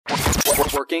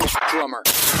Working Drummer.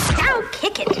 Now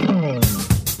kick it.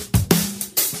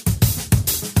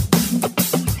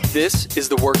 This is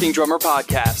the Working Drummer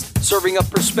Podcast, serving up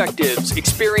perspectives,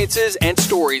 experiences, and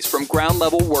stories from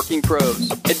ground-level working pros.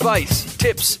 Advice,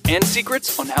 tips, and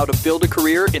secrets on how to build a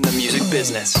career in the music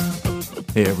business.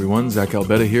 Hey everyone, Zach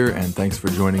Albetta here, and thanks for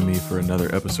joining me for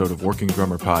another episode of Working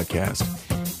Drummer Podcast.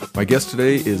 My guest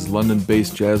today is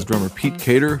London-based jazz drummer Pete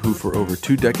Cater, who for over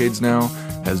 2 decades now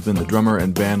has been the drummer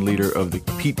and band leader of the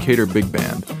Pete Cater Big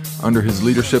Band. Under his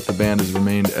leadership, the band has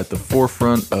remained at the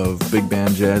forefront of big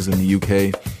band jazz in the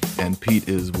UK, and Pete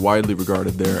is widely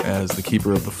regarded there as the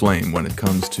keeper of the flame when it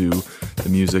comes to the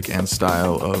music and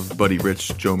style of Buddy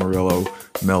Rich, Joe Morello,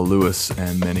 Mel Lewis,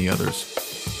 and many others.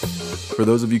 For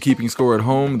those of you keeping score at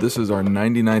home, this is our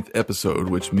 99th episode,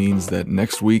 which means that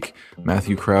next week,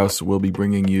 Matthew Krause will be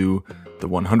bringing you the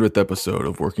 100th episode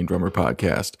of Working Drummer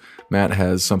Podcast. Matt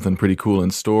has something pretty cool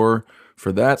in store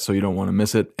for that, so you don't want to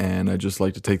miss it, and I'd just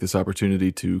like to take this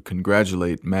opportunity to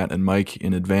congratulate Matt and Mike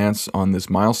in advance on this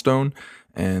milestone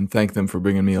and thank them for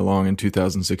bringing me along in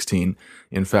 2016.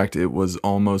 In fact, it was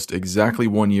almost exactly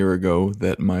 1 year ago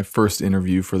that my first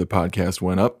interview for the podcast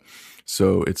went up.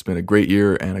 So it's been a great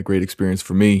year and a great experience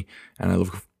for me, and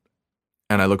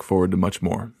I look forward to much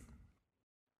more.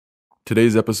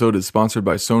 Today's episode is sponsored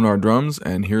by Sonar Drums,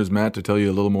 and here's Matt to tell you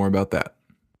a little more about that.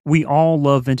 We all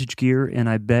love vintage gear, and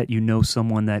I bet you know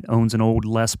someone that owns an old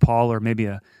Les Paul or maybe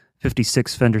a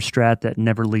 56 Fender Strat that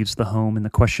never leaves the home, and the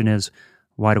question is,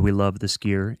 why do we love this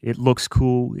gear? It looks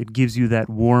cool, it gives you that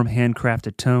warm,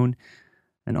 handcrafted tone,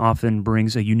 and often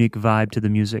brings a unique vibe to the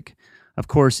music. Of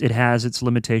course, it has its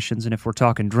limitations, and if we're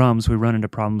talking drums, we run into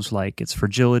problems like its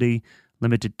fragility,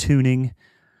 limited tuning.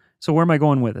 So where am I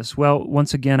going with this? Well,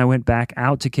 once again, I went back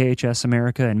out to KHS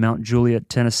America in Mount Juliet,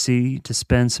 Tennessee, to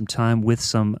spend some time with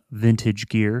some vintage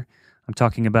gear. I'm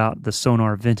talking about the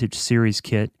Sonar Vintage Series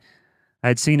kit. I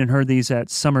had seen and heard these at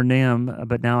Summer NAMM,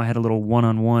 but now I had a little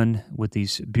one-on-one with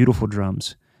these beautiful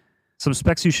drums. Some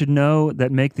specs you should know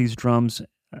that make these drums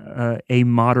a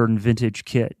modern vintage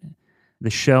kit. The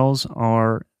shells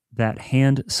are that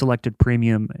hand-selected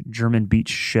premium German beech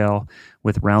shell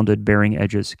with rounded bearing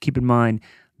edges. Keep in mind,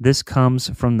 this comes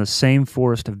from the same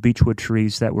forest of beechwood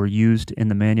trees that were used in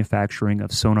the manufacturing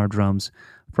of Sonar drums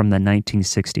from the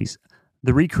 1960s.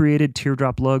 The recreated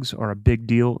teardrop lugs are a big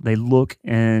deal. They look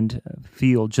and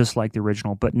feel just like the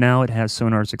original, but now it has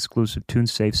Sonar's exclusive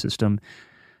tune-safe system.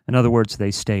 In other words, they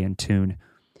stay in tune.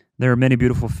 There are many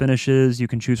beautiful finishes you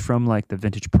can choose from, like the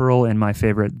Vintage Pearl and my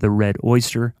favorite, the Red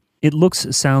Oyster. It looks,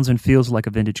 sounds, and feels like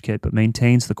a vintage kit, but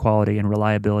maintains the quality and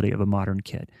reliability of a modern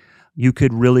kit. You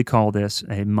could really call this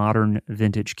a modern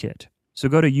vintage kit. So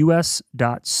go to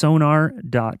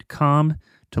us.sonar.com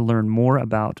to learn more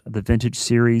about the Vintage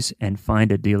Series and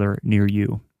find a dealer near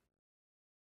you.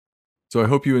 So I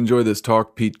hope you enjoy this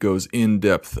talk. Pete goes in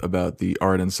depth about the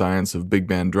art and science of big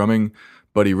band drumming,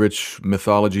 Buddy Rich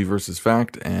mythology versus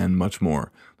fact, and much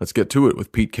more. Let's get to it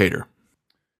with Pete Cater.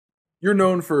 You're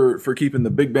known for keeping the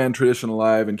big band tradition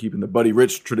alive and keeping the Buddy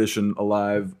Rich tradition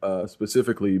alive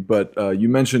specifically, but you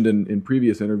mentioned in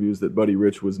previous interviews that Buddy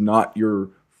Rich was not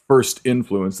your first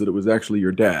influence, that it was actually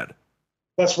your dad.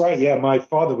 That's right, yeah. My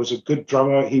father was a good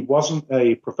drummer. He wasn't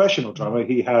a professional drummer.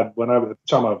 He had, at the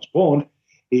time I was born,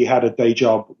 he had a day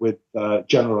job with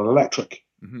General Electric.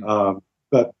 Mm-hmm.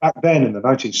 But back then in the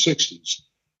 1960s,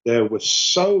 there were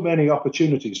so many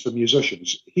opportunities for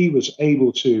musicians. He was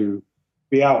able to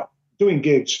be out doing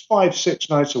gigs 5-6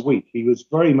 nights a week. He was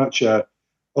very much I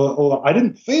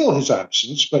didn't feel his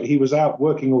absence, but he was out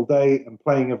working all day and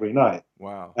playing every night.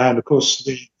 Wow. And of course,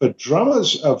 the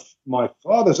drummers of my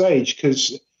father's age,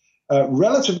 because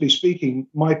relatively speaking,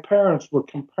 my parents were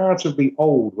comparatively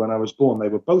old when I was born. They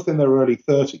were both in their early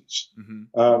 30s, mm-hmm.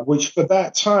 Which for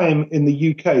that time in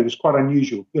the UK was quite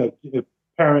unusual.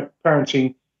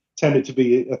 Parenting tended to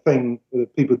be a thing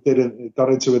that people got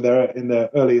into in their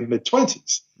early and mid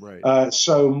 20s. Right.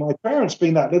 So my parents,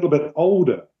 being that little bit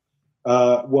older,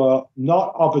 were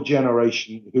not of a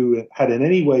generation who had in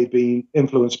any way been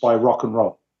influenced by rock and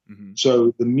roll. Mm-hmm.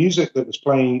 So the music that was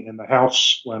playing in the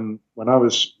house when I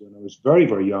was very,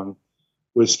 very young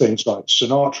was things like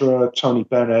Sinatra, Tony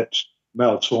Bennett,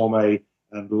 Mel Torme,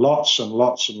 and lots and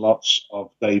lots and lots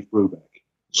of Dave Brubeck. Right.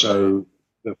 So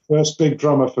the first big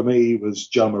drummer for me was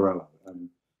Joe Morello, and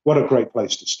what a great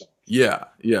place to start. Yeah,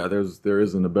 there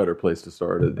isn't a better place to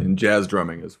start in jazz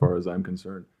drumming as far as I'm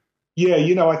concerned. Yeah,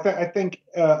 I think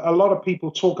a lot of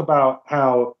people talk about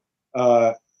how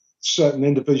certain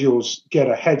individuals get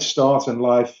a head start in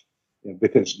life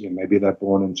because maybe they're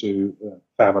born into a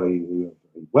family who are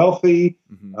very wealthy,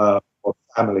 mm-hmm. Or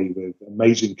family with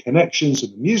amazing connections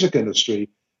in the music industry.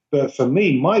 But for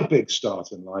me, my big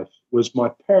start in life was my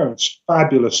parents'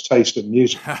 fabulous taste in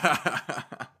music.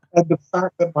 And the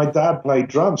fact that my dad played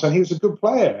drums, and he was a good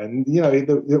player, and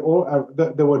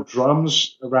there were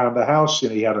drums around the house.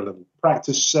 He had a little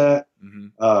practice set,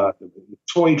 the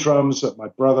toy drums that my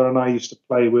brother and I used to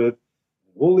play with,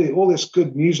 all this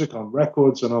good music on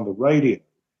records and on the radio.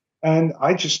 And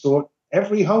I just thought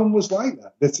every home was like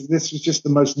that. This was just the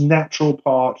most natural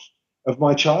part of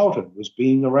my childhood, was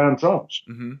being around drums.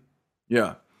 Mm-hmm.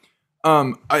 Yeah.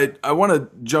 I want to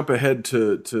jump ahead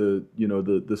to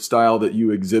the style that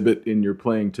you exhibit in your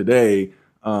playing today,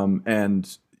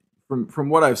 and from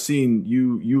what I've seen,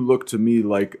 you look to me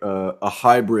like a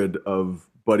hybrid of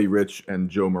Buddy Rich and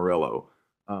Joe Morello.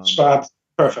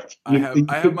 Perfect. I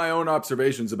have my own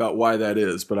observations about why that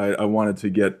is, but I wanted to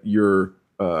get your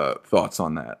thoughts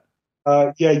on that.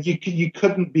 You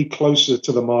couldn't be closer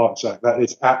to the mark, Zach. That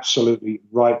is absolutely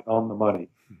right on the money.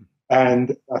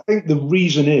 And I think the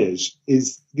reason is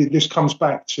this comes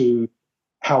back to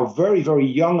how very, very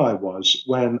young I was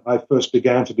when I first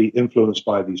began to be influenced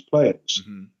by these players.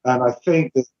 Mm-hmm. And I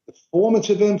think that the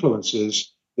formative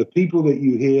influences, the people that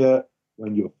you hear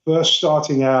when you're first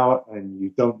starting out and you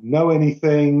don't know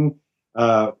anything,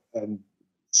 and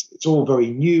it's all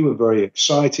very new and very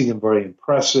exciting and very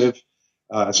impressive.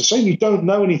 As I say, you don't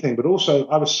know anything, but also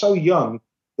I was so young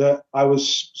that I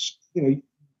was,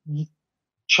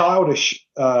 childish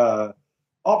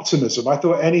optimism. I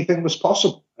thought anything was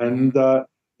possible, and I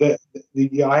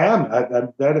am.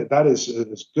 That is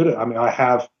as good. I mean, I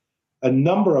have a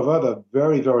number of other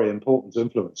very, very important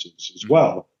influences as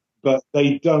well, but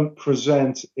they don't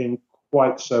present in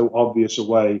quite so obvious a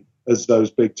way as those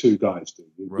big two guys do.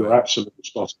 Right. You're absolutely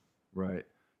spot on. Right.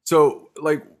 So,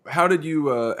 like, how did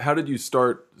you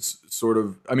start? Sort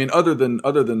of. I mean, other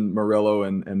than Morello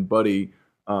and Buddy.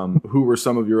 Who were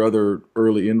some of your other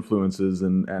early influences,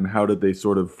 and how did they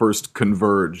sort of first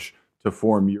converge to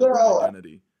form your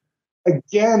identity?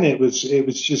 Again, it was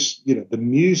just the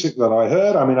music that I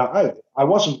heard. I mean, I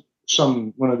wasn't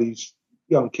one of these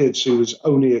young kids who was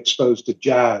only exposed to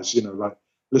jazz, like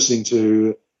listening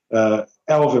to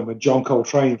Elvin with John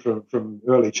Coltrane from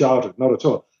early childhood. Not at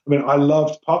all. I mean, I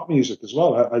loved pop music as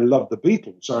well. I loved the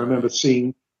Beatles. I remember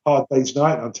seeing Hard Day's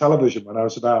Night on television when I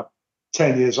was about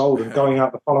 10 years old and going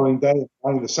out the following day and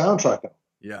buying the soundtrack out.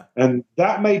 Yeah. And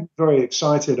that made me very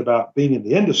excited about being in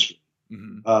the industry.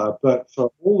 Mm-hmm. But for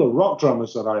all the rock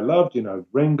drummers that I loved,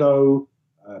 Ringo,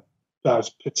 I was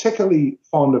particularly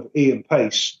fond of Ian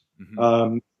Pace.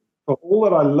 Mm-hmm. For all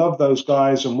that I loved those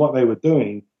guys and what they were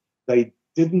doing, they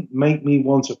didn't make me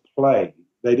want to play.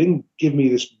 They didn't give me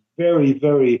this very,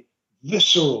 very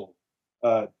visceral,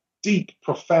 deep,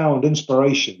 profound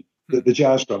inspiration that the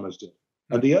jazz drummers did.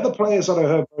 And the other players that I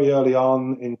heard very early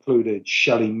on included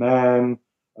Shelly Manne,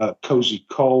 Cozy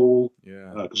Cole,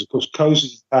 because of course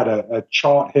Cozy had a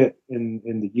chart hit in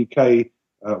the UK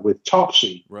with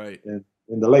Topsy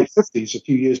in the late 50s, a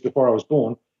few years before I was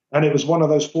born, and it was one of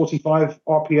those 45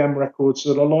 RPM records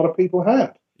that a lot of people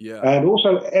had. Yeah. And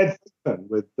also Ed Thigpen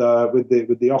with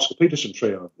the Oscar Peterson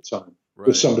trio at the time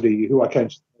was somebody who I came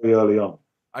to very early on.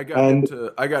 I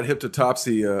got hip to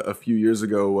Topsy a few years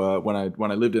ago when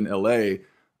I lived in LA.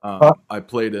 I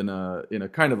played in a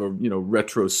kind of a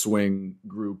retro swing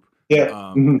group.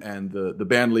 Yeah. And the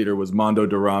band leader was Mondo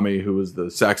Durrami, who was the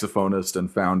saxophonist and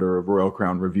founder of Royal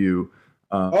Crown Revue.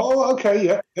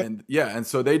 Okay, yeah. And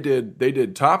so they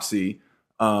did Topsy,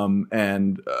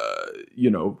 and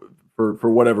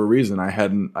for whatever reason I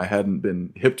hadn't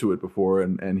been hip to it before,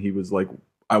 and he was like,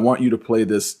 I want you to play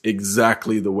this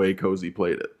exactly the way Cozy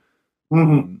played it.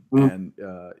 Mm-hmm. And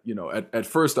at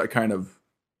first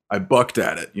I bucked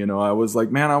at it. I was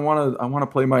like, man, I want to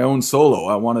play my own solo.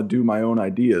 I want to do my own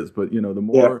ideas. But the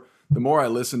more I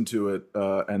listened to it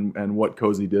and what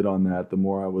Cozy did on that, the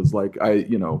more I was like,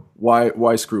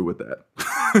 why screw with that?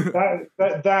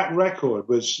 that record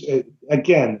was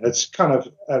again, it's kind of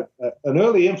an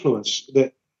early influence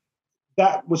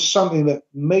that was something that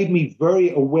made me very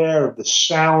aware of the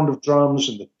sound of drums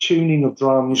and the tuning of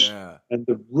drums and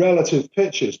the relative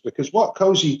pitches, because what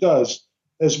Cozy does,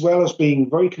 as well as being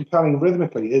very compelling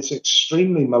rhythmically, it's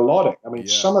extremely melodic. I mean,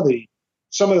 some of the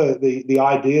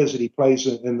ideas that he plays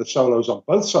in the solos on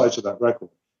both sides of that record,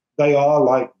 they are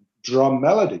like drum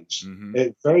melodies. Mm-hmm.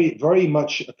 It very, very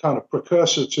much a kind of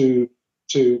precursor to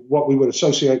what we would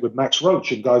associate with Max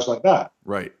Roach and guys like that.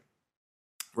 Right.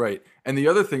 Right. And the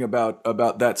other thing about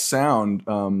that sound,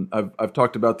 I've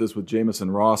talked about this with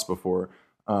Jameson Ross before,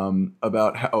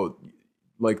 about how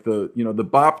like the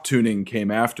bop tuning came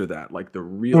after that, like the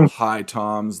real high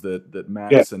toms that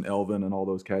Max and Elvin and all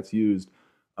those cats used.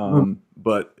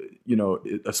 But,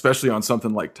 especially on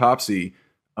something like Topsy,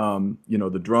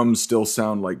 the drums still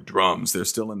sound like drums. They're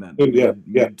still in that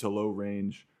mid to low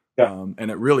range. Yeah. And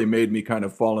it really made me kind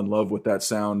of fall in love with that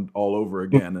sound all over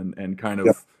again and kind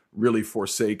of really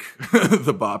forsake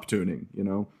the bop tuning,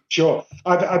 Sure.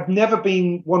 I've never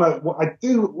been what I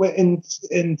do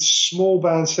in small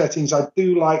band settings. I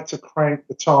do like to crank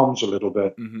the toms a little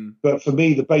bit, but for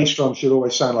me, the bass drum should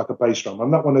always sound like a bass drum. I'm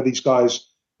not one of these guys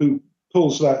who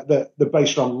pulls the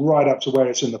bass drum right up to where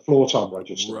it's in the floor tom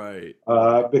register, right?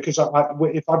 Because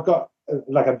if I've got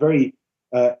like a very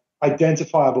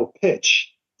identifiable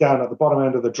pitch down at the bottom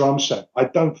end of the drum set, I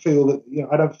don't feel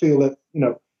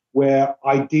that where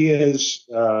ideas,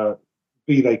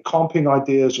 be they comping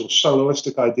ideas or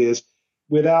soloistic ideas,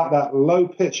 without that low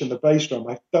pitch in the bass drum,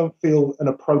 I don't feel an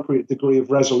appropriate degree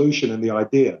of resolution in the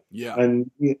idea. Yeah.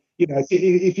 And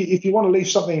if you want to leave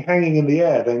something hanging in the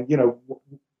air, then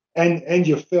end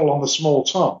your fill on the small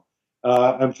tom.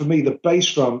 And for me, the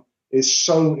bass drum is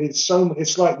it's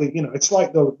like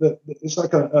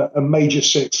a major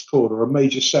sixth chord or a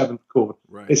major seventh chord.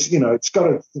 Right. It's got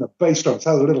a bass drum. It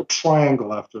has a little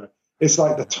triangle after it. It's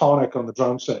like the tonic on the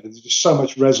drum set. There's just so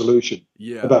much resolution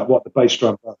about what the bass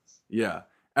drum does. Yeah.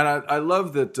 And I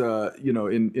love that,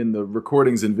 in the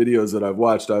recordings and videos that I've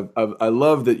watched, I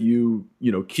love that you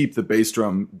keep the bass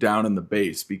drum down in the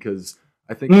bass, because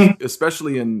I think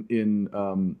especially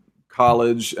in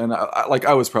college, and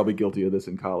I was probably guilty of this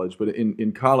in college, but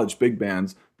in college big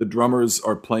bands, the drummers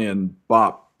are playing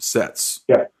bop sets.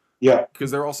 Yeah. Because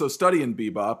they're also studying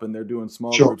bebop and they're doing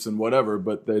small groups and whatever,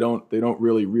 but they don't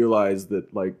really realize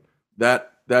that like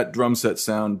that drum set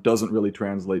sound doesn't really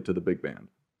translate to the big band.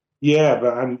 Yeah,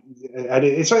 but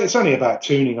it's only about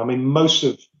tuning. I mean,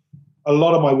 a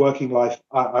lot of my working life,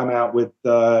 I'm out with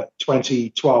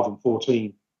 20, 12, and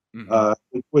 14,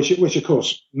 which of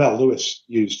course Mel Lewis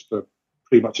used for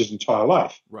pretty much his entire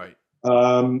life. Right.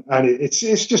 And it's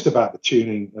just about the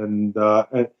tuning and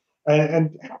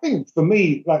having, for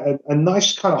me, like a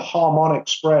nice kind of harmonic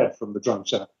spread from the drum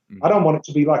set. I don't want it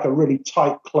to be like a really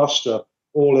tight cluster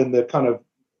all in the kind of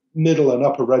middle and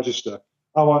upper register.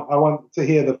 I want to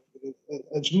hear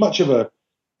as much of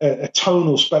a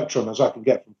tonal spectrum as I can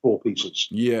get from four pieces.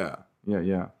 Yeah.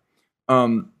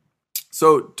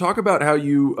 So talk about how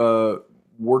you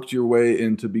worked your way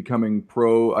into becoming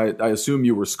pro. I assume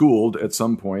you were schooled at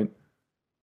some point.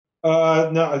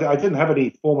 No, I didn't have any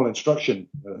formal instruction.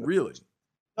 Really?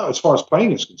 No, as far as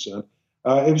playing is concerned.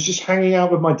 It was just hanging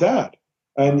out with my dad.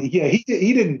 And he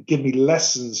didn't give me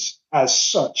lessons as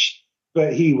such,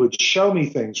 but he would show me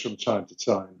things from time to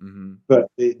time. But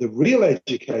the real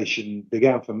education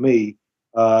began for me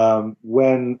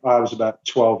when I was about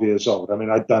 12 years old. I mean,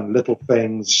 I'd done little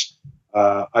things.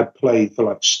 I played for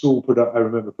like I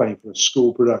remember playing for a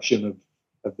school production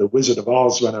of The Wizard of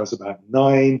Oz when I was about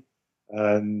 9.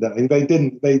 And they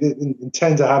didn't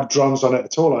intend to have drums on it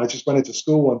at all. I just went into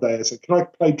school one day and said, "Can I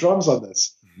play drums on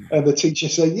this?" And the teacher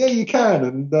said, "Yeah, you can."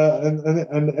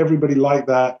 And everybody liked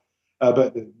that.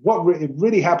 But it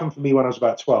really happened for me when I was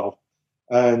about 12,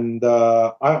 and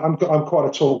I'm quite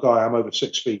a tall guy. I'm over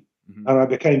 6 feet, and I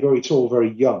became very tall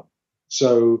very young.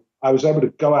 So I was able to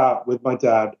go out with my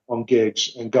dad on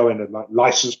gigs and go into like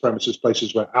licensed premises,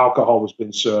 places where alcohol was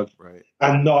being served,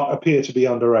 and not appear to be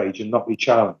underage and not be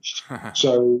challenged.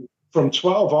 So from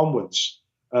 12 onwards,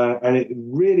 and it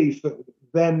really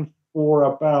then for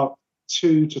about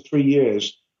 2 to 3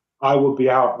 years, I would be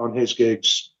out on his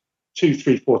gigs 2,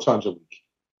 3, 4 times a week.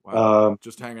 Wow.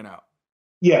 Just hanging out.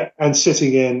 Yeah, and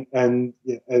sitting in, and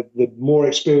the more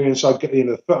experience I get,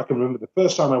 I can remember the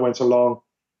first time I went along,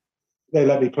 they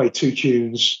let me play 2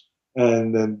 tunes,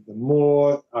 and then the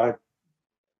more I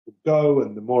would go,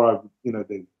 and the more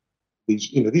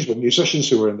these were musicians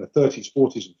who were in their 30s,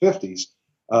 40s, and 50s.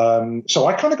 So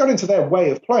I kind of got into their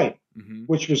way of playing,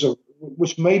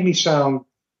 which made me sound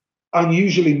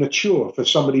unusually mature for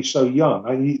somebody so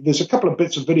young. There's a couple of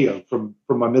bits of video from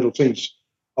my middle teens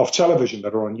off television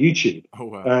that are on YouTube. Oh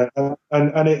wow!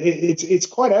 And it's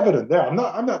quite evident there. I'm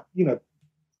not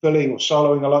filling or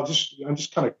soloing a lot. I'm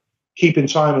just kind of keeping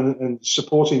time and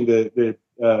supporting the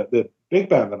big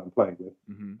band that I'm playing with.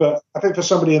 But I think for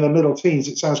somebody in the middle teens,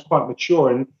 it sounds quite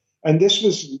mature. And this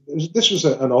was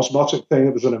an osmotic thing.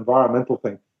 It was an environmental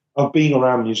thing of being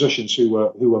around musicians who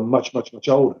were much, much, much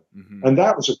older. And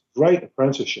that was a great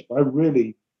apprenticeship. I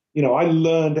really, I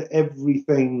learned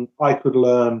everything I could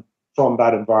learn from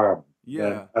that environment.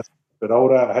 Yeah. As I got a bit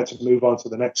older, I had to move on to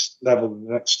the next level,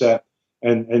 the next step,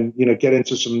 and get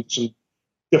into some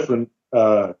different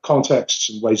contexts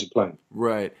and ways of playing.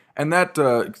 Right. And that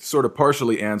sort of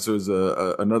partially answers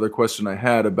another question I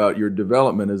had about your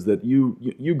development, is that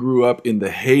you grew up in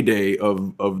the heyday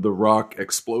of the rock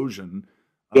explosion.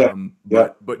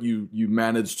 But you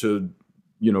managed to,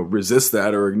 resist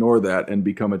that or ignore that and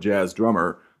become a jazz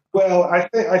drummer. Well, I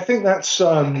think that's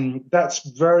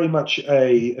very much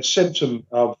a symptom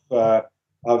of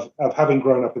having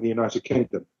grown up in the United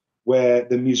Kingdom, where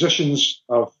the musicians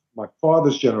of my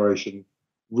father's generation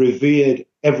revered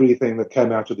everything that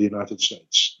came out of the United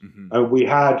States. Mm-hmm. And we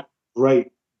had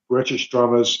great British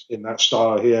drummers in that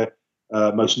style here,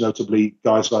 most notably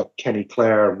guys like Kenny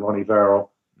Clare and Ronnie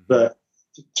Verrill. Mm-hmm. But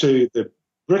to the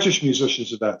British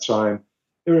musicians at that time,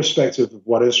 irrespective of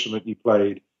what instrument you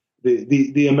played,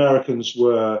 the Americans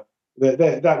were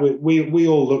we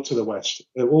all looked to the West.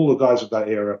 All the guys of that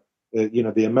era,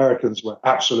 the Americans were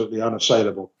absolutely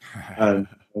unassailable,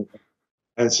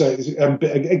 and so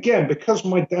again, because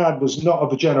my dad was not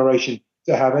of a generation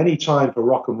to have any time for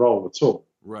rock and roll at all.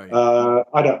 Right.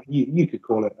 You could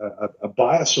call it a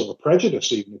bias or a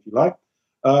prejudice, even if you like.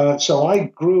 So I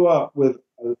grew up with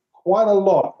quite a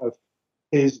lot of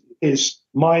his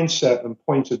mindset and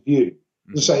point of view.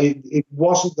 Mm-hmm. So it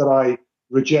wasn't that I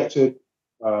rejected,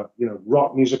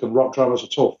 rock music and rock drummers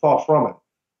at all. Far from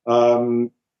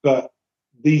it. But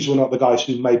these were not the guys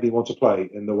who made me want to play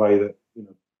in the way that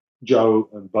Joe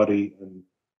and Buddy and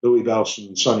Louis Bellson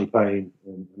and Sonny Payne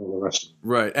and all the rest of them.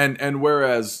 Right. And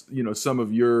whereas, some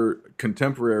of your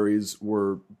contemporaries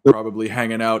were probably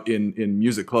hanging out in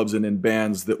music clubs and in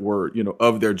bands that were,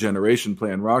 of their generation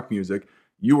playing rock music,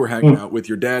 you were hanging out with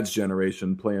your dad's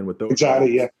generation playing with those.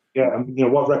 Exactly. Guys. Yeah.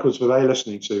 And, what records were they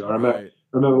listening to? I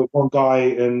remember one guy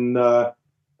in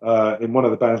one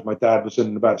of the bands my dad was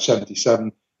in about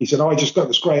 1977. He said, I just got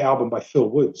this great album by Phil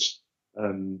Woods.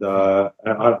 And I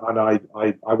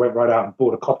went right out and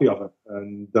bought a copy of it.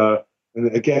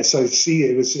 And again, so see,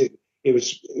 it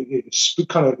was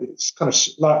kind of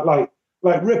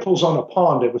like ripples on a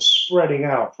pond. It was spreading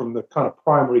out from the kind of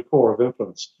primary core of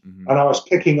influence. Mm-hmm. And I was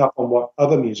picking up on what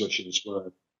other musicians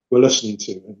were listening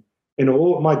to. And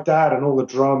all my dad and all the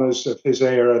drummers of his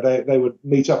era, they would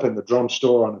meet up in the drum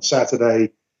store on a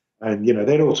Saturday, and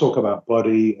they'd all talk about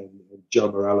Buddy and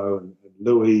Joe Morello and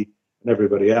Louis and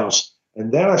everybody else.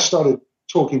 And then I started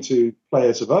talking to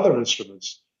players of other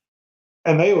instruments,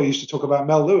 and they all used to talk about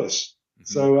Mel Lewis. Mm-hmm.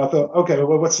 So I thought, okay,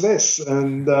 well, what's this?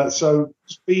 And so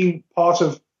being part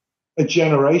of a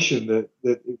generation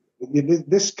that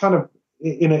this kind of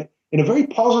in a very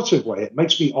positive way, it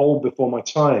makes me old before my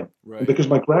time. Right. Because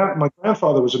my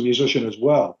grandfather was a musician as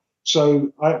well,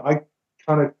 so I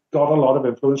kind of got a lot of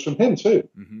influence from him too.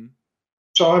 Mm-hmm.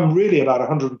 So I'm really about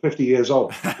 150 years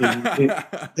old. Well,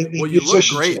 you look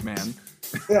great, man.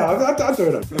 Yeah, I'm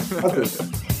doing okay.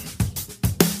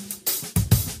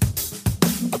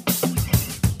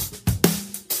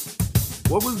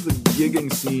 What was the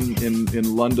gigging scene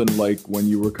in London like when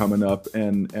you were coming up,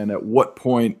 and at what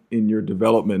point in your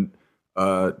development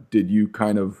did you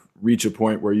kind of reach a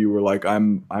point where you were like,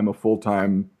 I'm a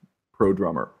full-time pro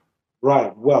drummer?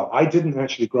 Right. Well, I didn't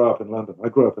actually grow up in London. I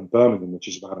grew up in Birmingham, which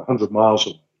is about 100 miles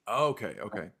away. Oh,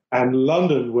 okay. And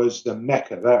London was the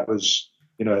Mecca. That was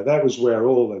where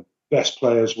all the best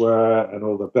players were and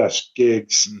all the best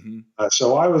gigs. Mm-hmm.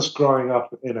 So I was growing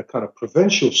up in a kind of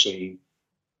provincial scene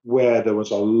where there was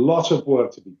a lot of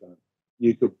work to be done.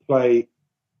 You could play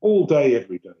all day,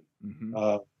 every day,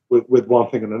 mm-hmm. With one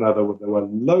thing and another. There were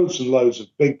loads and loads of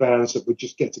big bands that would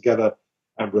just get together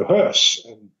and rehearse.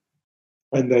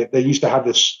 And they used to have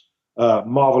this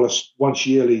marvelous once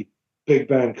yearly big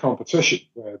band competition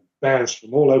where bands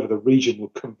from all over the region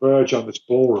would converge on this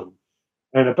ballroom.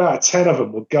 And about 10 of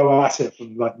them would go at it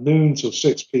from like noon till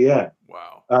 6 p.m.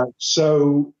 Wow.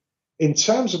 So in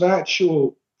terms of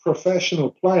actual professional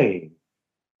playing,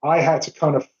 I had to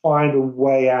kind of find a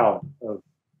way out of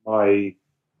my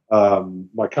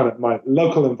my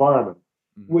local environment,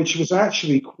 mm-hmm. which was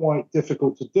actually quite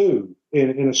difficult to do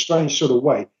in a strange sort of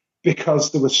way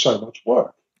because there was so much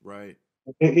work. Right.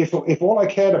 If all I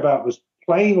cared about was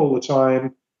playing all the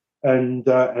time and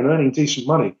earning decent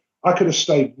money, I could have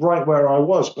stayed right where I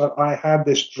was, but I had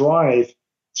this drive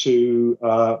to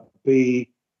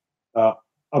be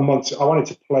amongst. I wanted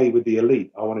to play with the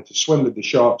elite. I wanted to swim with the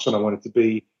sharks, and I wanted to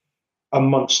be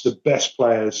amongst the best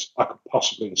players I could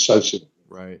possibly associate with.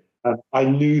 Right. And I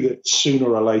knew that sooner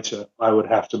or later I would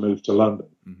have to move to London,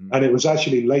 mm-hmm. and it was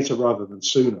actually later rather than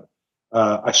sooner.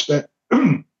 I spent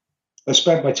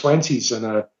my 20s in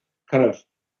a kind of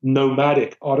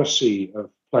nomadic odyssey of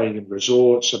playing in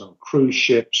resorts and on cruise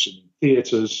ships and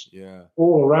theaters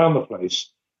all around the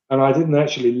place. and I didn't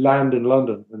actually land in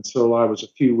London until I was a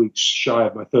few weeks shy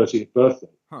of my 30th birthday,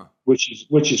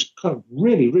 which is kind of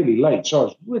really, really late. So I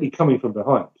was really coming from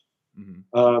behind.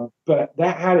 But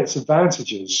that had its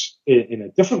advantages in a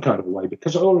different kind of a way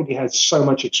because I already had so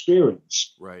much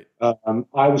experience. Right.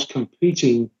 I was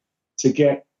competing to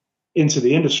get into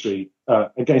the industry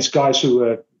against guys who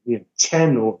were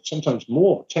 10 or sometimes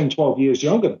more, 10, 12 years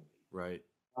younger than me. Right.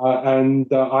 And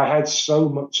I had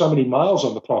so many miles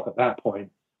on the clock at that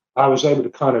point. I was able to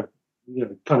kind of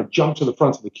jump to the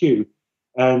front of the queue.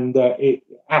 And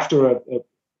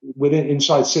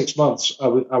inside 6 months, I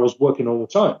was working all the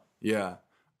time. Yeah,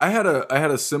 I had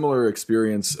a similar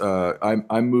experience.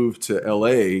 I moved to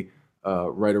LA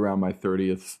right around my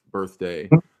 30th birthday,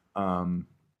 and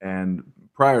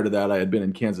prior to that, I had been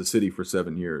in Kansas City for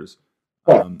 7 years.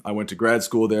 I went to grad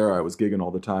school there. I was gigging all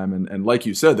the time, and like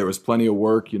you said, there was plenty of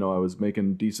work. I was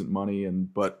making decent money,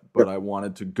 but I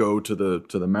wanted to go to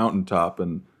the mountaintop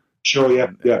and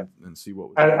and see what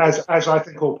was as I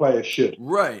think all players should.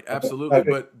 Right, absolutely.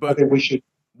 But I think we should.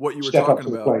 What you were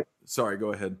talking about? Sorry,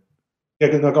 go ahead.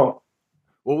 Yeah, no, go on.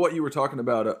 Well, what you were talking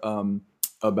about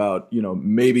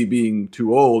maybe being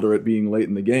too old or it being late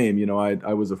in the game.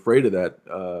 I was afraid of that.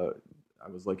 I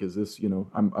was like, is this,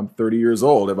 I'm 30 years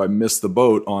old. Have I missed the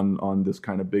boat on this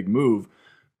kind of big move?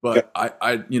 But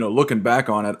I looking back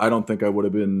on it, I don't think I would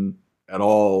have been at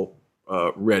all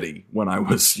ready when I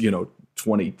was,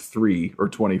 23 or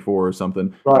 24 or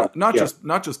something. Right.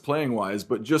 Not just playing wise,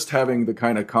 but just having the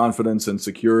kind of confidence and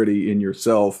security in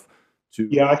yourself.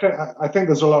 I think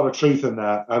there's a lot of truth in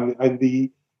that. And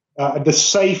the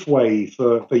safe way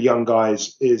for young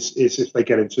guys is if they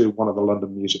get into one of the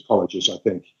London music colleges, I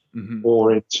think,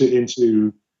 or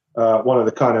into one of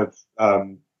the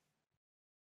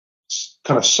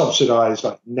kind of subsidized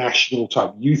like national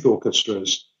type youth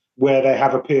orchestras where they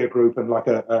have a peer group and like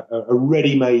a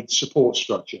ready-made support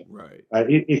structure. Right.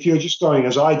 If you're just going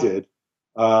as I did,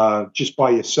 just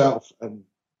by yourself and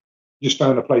just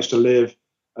found a place to live.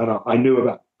 And I knew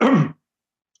about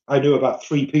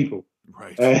 3 people,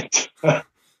 right?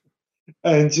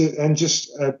 And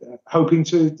just hoping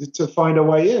to find a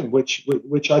way in,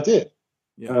 which I did.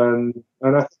 Yeah. And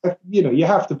you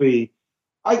have to be.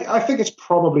 I think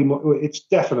it's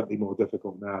definitely more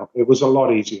difficult now. It was a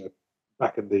lot easier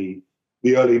back in the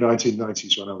early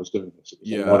 1990s when I was doing this.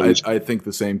 Yeah, I think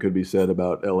the same could be said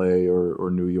about LA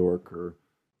or New York or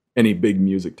any big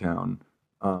music town.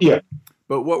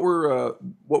 But what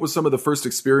was some of the first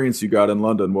experience you got in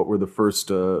London? What were the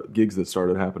first gigs that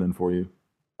started happening for you?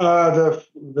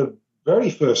 The very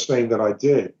first thing that I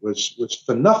did was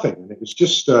for nothing, and it was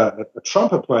just a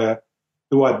trumpet player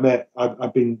who I'd met.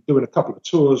 I've been doing a couple of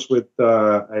tours with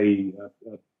a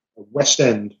West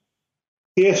End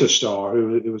theatre star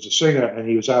who was a singer, and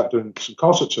he was out doing some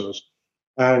concert tours.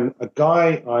 And a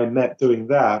guy I met doing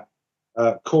that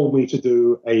called me to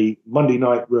do a Monday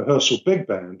night rehearsal big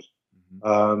band.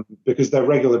 Because their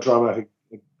regular drummer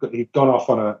he'd gone off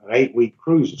on an 8-week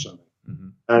cruise or something.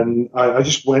 And I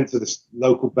just went to this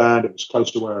local band. It was close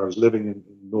to where I was living in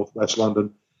northwest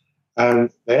London.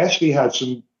 And they actually had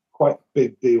some quite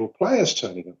big deal players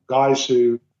turning up, guys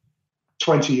who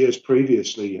 20 years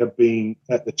previously had been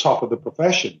at the top of the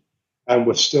profession and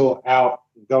were still out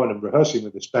going and rehearsing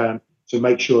with this band to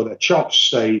make sure their chops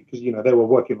stayed, because, they were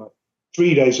working like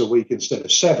 3 days a week instead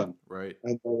of 7. Right.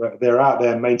 And they're out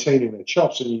there maintaining their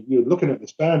chops. And you're looking at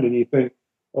this band and you think,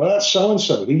 well, that's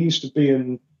so-and-so. He used to be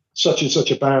in such and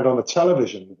such a band on the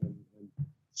television and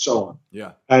so on.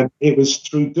 Yeah. And it was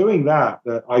through doing that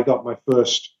I got my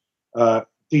first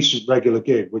decent regular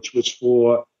gig, which was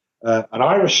for an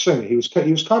Irish singer. He was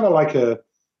kind of like a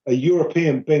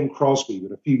European Bing Crosby,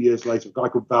 but a few years later, a guy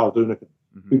called Val Doonican,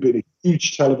 who'd been a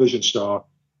huge television star.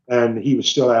 And he was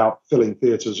still out filling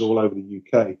theatres all over the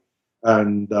UK.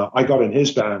 And I got in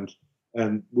his band,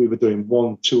 and we were doing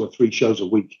 1, 2, or 3 shows a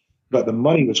week. But the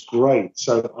money was great,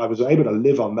 so I was able to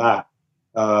live on that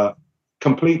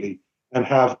completely and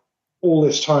have all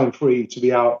this time free to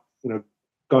be out,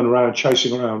 going around,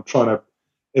 chasing around, trying to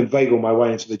inveigle my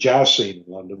way into the jazz scene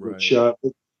in London, right.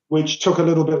 which took a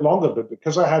little bit longer. But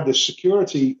because I had this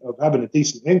security of having a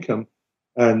decent income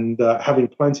and having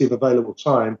plenty of available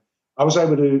time, I was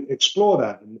able to explore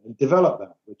that and develop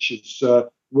that, which is,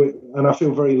 and I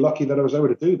feel very lucky that I was able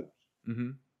to do that. Mm-hmm.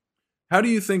 How do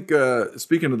you think,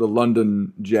 speaking of the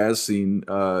London jazz scene,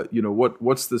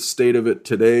 what's the state of it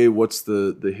today? What's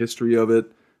the history of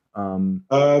it?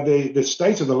 The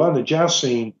state of the London jazz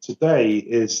scene today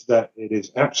is that it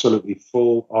is absolutely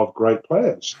full of great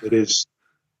players. It is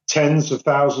tens of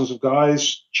thousands of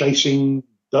guys chasing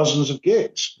dozens of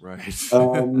gigs. Right.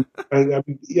 And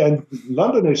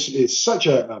London is such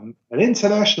an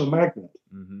international magnet.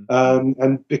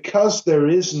 And because there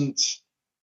isn't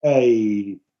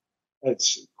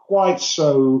it's quite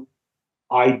so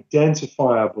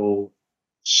identifiable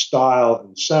style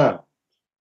and sound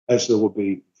as there would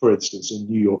be, for instance, in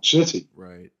New York City.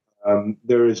 Right.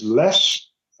 There is less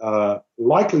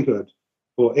likelihood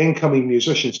for incoming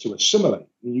musicians to assimilate.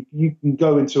 You can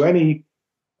go into any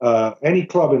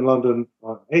club in London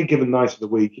on any given night of the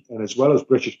week, and as well as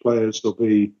British players, there'll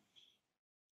be,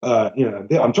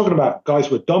 I'm talking about guys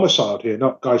who are domiciled here,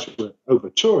 not guys who are over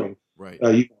touring. Right.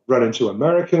 You run into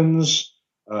Americans,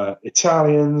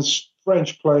 Italians,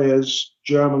 French players,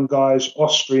 German guys,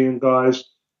 Austrian guys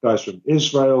from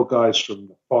Israel, guys from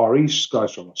the Far East,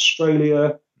 guys from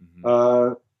Australia.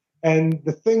 And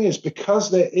the thing is,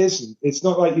 because there isn't, it's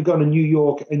not like you're going to New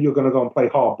York and you're going to go and play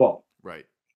hard bop. Right.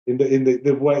 In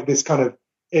the way, this kind of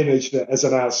image that as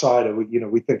an outsider,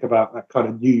 we think about that kind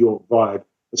of New York vibe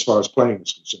as far as playing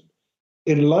is concerned.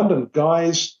 In London,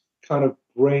 guys kind of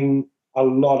bring a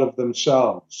lot of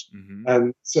themselves.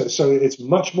 And so it's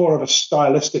much more of a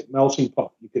stylistic melting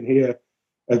pot. You can hear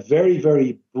a very,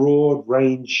 very broad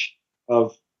range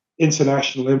of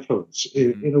international influence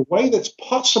in a way that's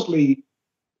probably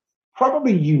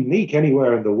unique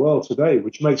anywhere in the world today,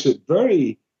 which makes it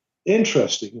very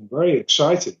interesting and very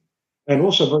exciting and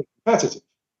also very competitive.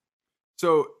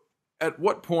 So at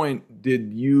what point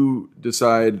did you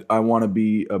decide I want to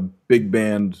be a big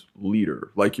band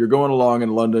leader? Like, you're going along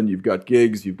in London, you've got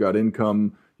gigs, you've got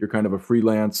income, you're kind of a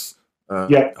freelance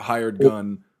hired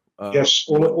gun. Yes,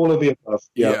 all of the above.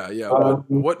 Yeah.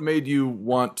 What made you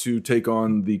want to take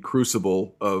on the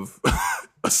crucible of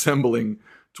assembling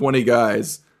 20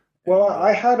 guys? Well,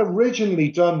 I had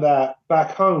originally done that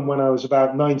back home when I was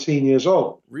about 19 years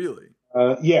old. Really?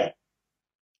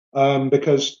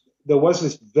 Because there was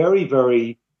this very,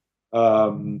 very,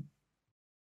 very,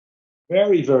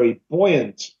 very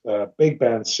buoyant big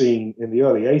band scene in the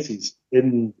early 80s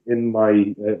in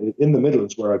the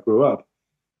Midlands where I grew up.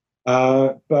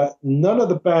 But none of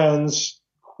the bands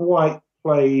quite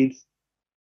played,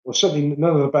 or certainly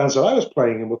none of the bands that I was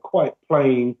playing in were quite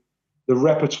playing the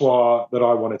repertoire that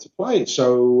I wanted to play.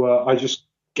 So I just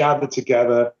gathered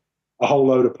together a whole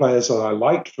load of players that I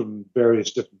liked from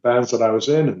various different bands that I was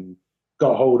in, and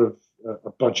got hold of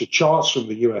a bunch of charts from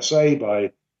the USA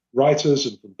by writers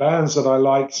and from bands that I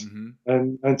liked,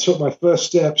 and took my first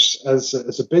steps as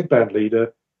a big band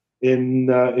leader in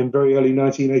very early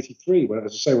 1983, when I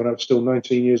was still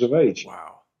 19 years of age.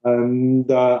 Wow. And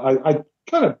I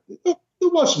kind of, there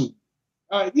wasn't,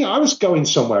 I was going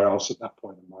somewhere else at that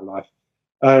point in my life.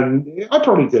 And I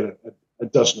probably did a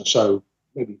dozen or so,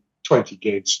 maybe 20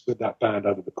 gigs with that band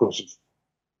over the course of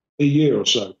a year or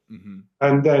so.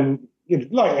 And then,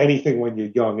 like anything when you're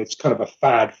young, it's kind of a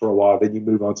fad for a while, then you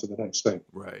move on to the next thing.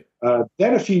 Right.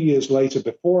 Then a few years later,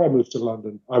 before I moved to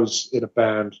London, I was in a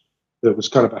band that was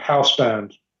kind of a house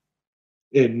band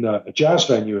in a jazz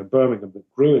venue in Birmingham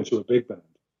that grew into a big band.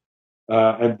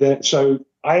 And then, so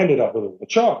I ended up with all the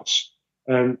charts.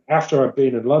 And after I'd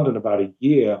been in London about a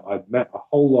year, I'd met a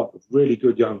whole lot of really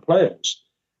good young players.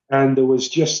 And there was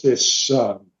just this,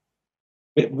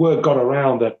 word got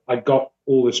around that I got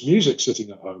all this music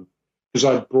sitting at home, because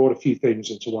I'd brought a few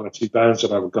things into one or two bands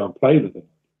that I would go and play with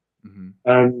them.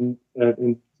 And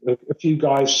a few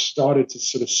guys started to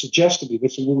sort of suggest to me, they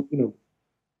said, well,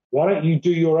 why don't you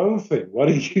do your own thing? Why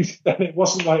don't you? And it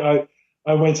wasn't like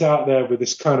I went out there with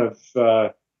this kind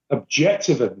of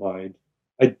objective in mind.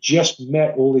 I just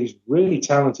met all these really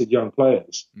talented young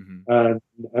players, and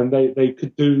they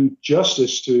could do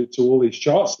justice to all these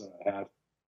charts that I had.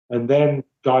 And then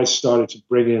guys started to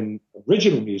bring in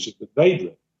original music that they'd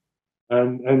written,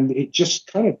 and it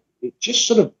just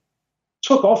sort of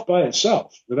took off by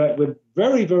itself with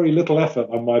very, very little effort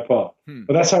on my part.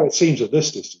 But that's how it seems at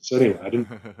this distance. Anyway, I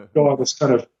didn't go on this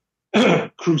kind of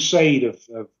crusade of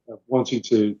wanting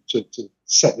to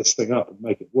set this thing up and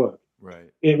make it work.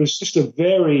 Right. It was just a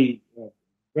very,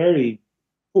 very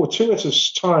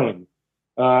fortuitous time.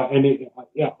 And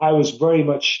I was very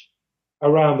much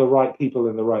around the right people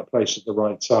in the right place at the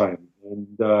right time.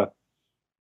 And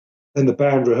the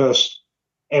band rehearsed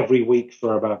every week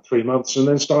for about 3 months and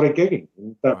then started gigging.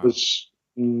 And that was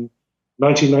in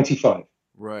 1995.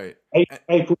 Right.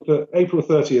 April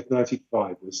 30th,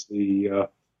 95 was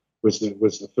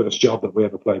the first job that we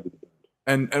ever played with the band.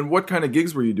 And what kind of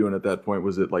gigs were you doing at that point?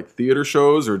 Was it like theater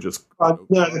shows or just?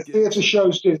 No, the theater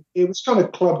shows. It was kind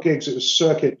of club gigs. It was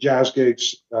circuit jazz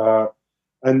gigs.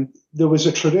 And there was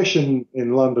a tradition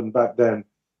in London back then,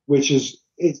 which is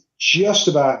it's just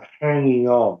about hanging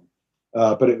on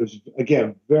but it was,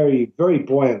 again, very, very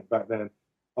buoyant back then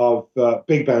of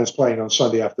big bands playing on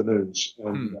Sunday afternoons.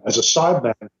 And as a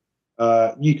sideman,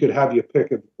 you could have your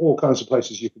pick of all kinds of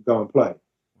places you could go and play.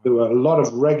 There were a lot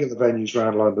of regular venues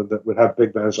around London that would have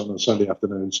big bands on Sunday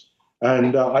afternoons.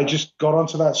 And I just got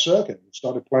onto that circuit and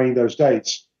started playing those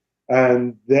dates.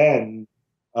 And then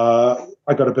I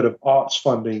got a bit of arts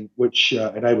funding, which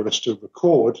enabled us to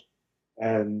record,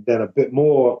 and then a bit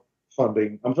more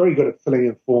funding. I'm very good at filling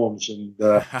in forms and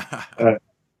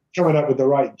coming up with the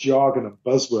right jargon and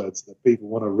buzzwords that people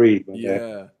want to read when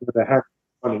they're having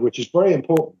funding, which is very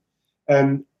important.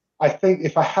 And I think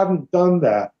if I hadn't done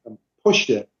that and pushed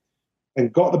it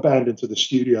and got the band into the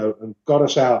studio and got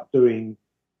us out doing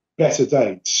better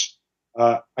dates,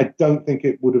 I don't think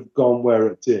it would have gone where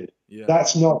it did. Yeah.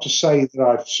 That's not to say that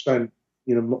I've spent,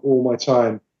 all my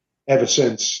time ever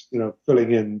since,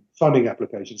 filling in funding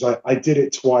applications. I did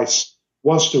it twice,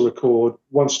 once to record,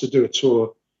 once to do a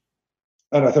tour.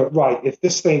 And I thought, right, if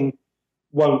this thing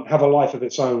won't have a life of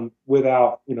its own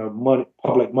without,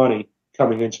 public money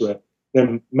coming into it,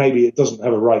 then maybe it doesn't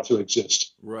have a right to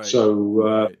exist. Right.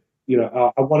 So,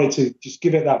 I wanted to just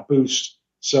give it that boost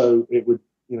so it would,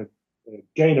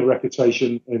 gain a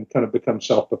reputation and kind of become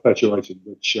self-perpetuating,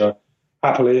 which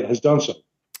happily it has done so.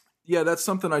 Yeah, that's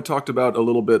something I talked about a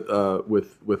little bit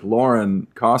with Lauren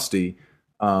Costi.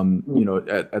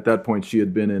 At that point she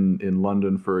had been in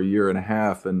London for a year and a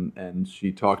half, and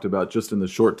she talked about just in the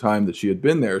short time that she had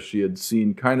been there, she had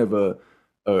seen kind of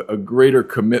a greater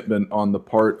commitment on the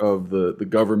part of the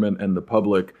government and the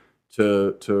public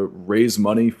to raise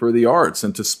money for the arts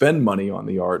and to spend money on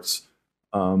the arts.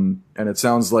 And it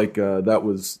sounds like that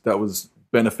was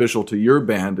beneficial to your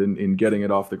band in getting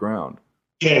it off the ground.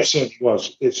 Yeah, it certainly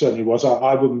was. It certainly was.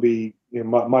 I wouldn't be,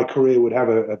 my career would have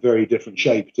a very different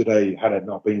shape today had it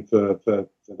not been for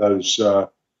those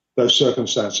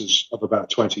circumstances of about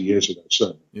 20 years ago.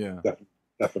 Certainly. Yeah,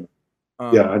 definitely.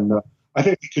 And I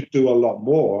think we could do a lot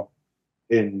more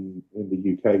in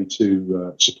the UK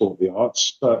to support the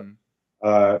arts, but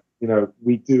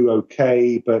we do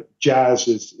okay. But jazz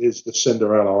is the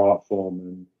Cinderella art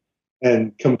form,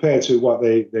 and compared to what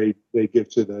they give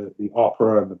to the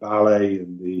opera and the ballet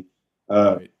and the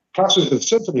classical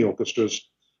symphony orchestras,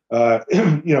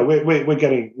 we're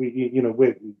getting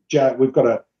we've got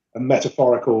a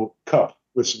metaphorical cup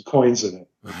with some coins in it.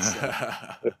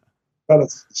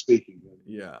 Relatively speaking,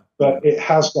 but it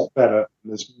has got better.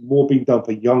 And there's more being done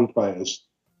for young players,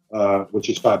 which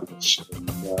is fabulous. And,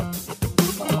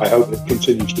 I hope it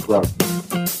continues to grow.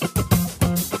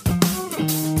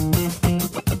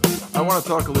 I want to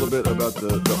talk a little bit about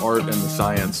the art and the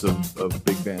science of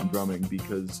big band drumming,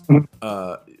 because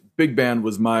big band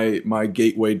was my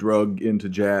gateway drug into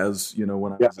jazz.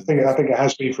 When I think it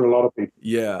has been for a lot of people.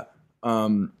 Yeah.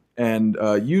 And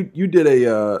you did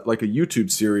a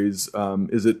YouTube series.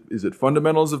 Is it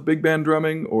Fundamentals of Big Band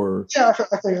Drumming, or? Yeah,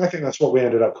 I think that's what we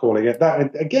ended up calling it.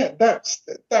 That again, that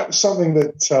was something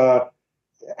that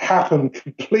happened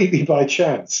completely by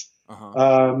chance.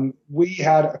 We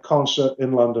had a concert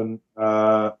in London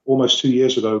almost 2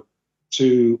 years ago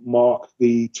to mark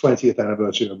the 20th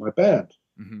anniversary of my band,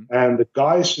 and the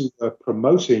guys who were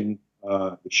promoting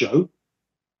the show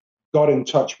got in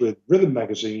touch with Rhythm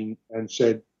Magazine and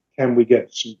said, can we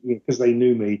get some, because they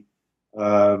knew me,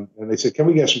 and they said, can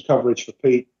we get some coverage for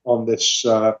Pete on this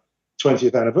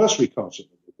 20th anniversary concert?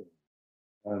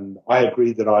 And I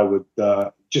agreed that I would,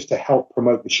 just to help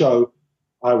promote the show,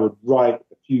 I would write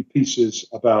a few pieces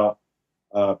about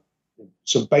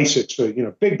some basics for,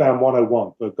 Big Band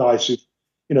 101 for guys who've,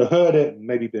 heard it and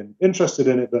maybe been interested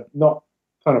in it, but not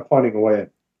kind of finding a way in.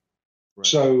 Right.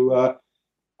 So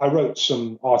I wrote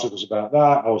some articles about that.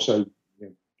 I also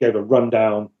gave a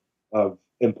rundown of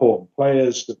important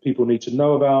players that people need to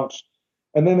know about.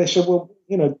 And then they said, well,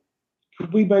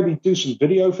 could we maybe do some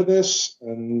video for this?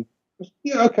 And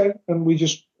yeah, okay. And we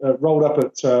just rolled up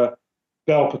at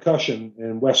Bell Percussion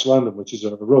in West London, which is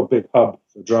a real big hub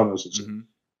for drummers.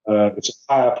 It's a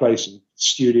fireplace and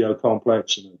studio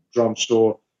complex and a drum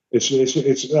store. It's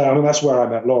that's where I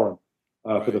met Lauren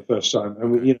for the first time.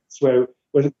 And it's where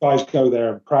the guys go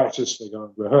there and practice, they go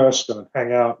and rehearse, go and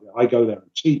hang out. I go there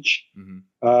and teach.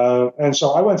 And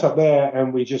so I went up there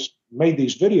and we just made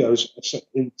these videos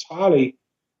entirely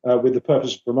with the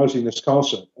purpose of promoting this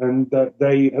concert. And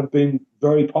they have been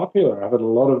very popular. I've had a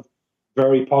lot of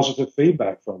very positive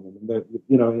feedback from them.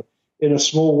 And in a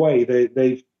small way,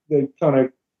 they've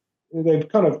kind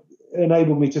of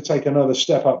enabled me to take another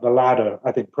step up the ladder,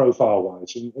 I think,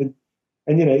 profile-wise.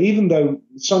 And even though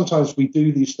sometimes we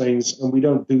do these things and we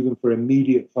don't do them for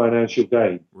immediate financial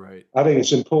gain, right? I think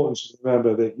it's important to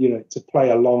remember that, to play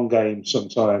a long game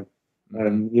sometime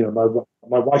And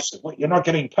my wife said, "What? You're not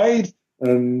getting paid?"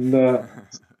 And,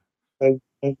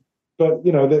 but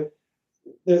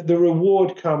the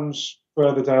reward comes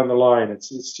further down the line. It's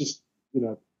just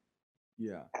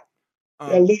Yeah.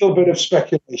 A little bit of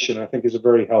speculation, I think, is a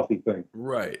very healthy thing.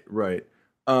 Right.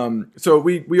 So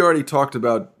we already talked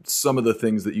about some of the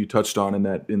things that you touched on in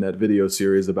that video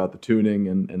series about the tuning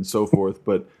and so forth.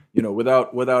 But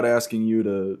without asking you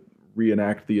to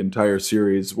reenact the entire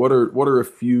series, what are a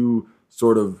few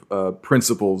sort of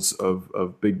principles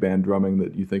of big band drumming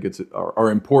that you think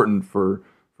are important for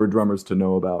drummers to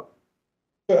know about?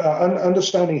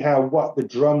 Understanding how what the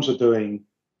drums are doing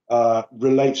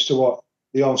relates to what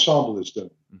the ensemble is doing.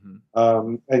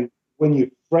 Mm-hmm. And when you're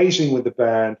phrasing with the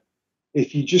band,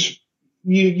 if you just,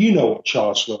 you know what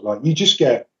charts look like. You just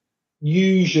get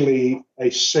usually a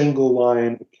single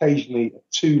line, occasionally a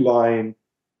 2-line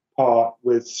part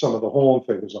with some of the horn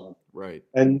figures on it. Right.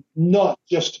 And not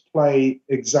just to play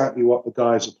exactly what the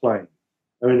guys are playing.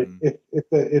 I mean,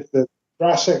 if the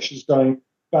brass section is going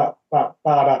ba ba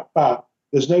ba da ba,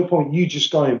 there's no point you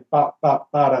just going ba ba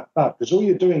ba da ba, because all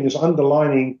you're doing is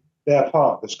underlining their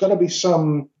part. There's got to be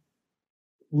some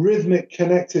rhythmic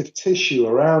connective tissue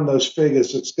around those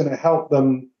figures that's going to help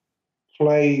them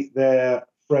play their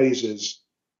phrases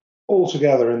all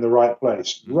together in the right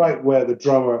place, right where the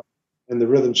drummer and the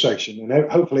rhythm section,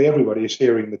 and hopefully everybody is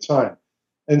hearing the time.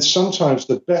 And sometimes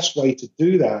the best way to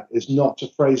do that is not to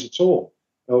phrase at all,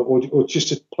 or just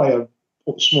to play a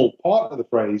small part of the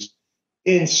phrase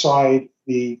inside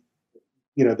the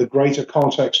greater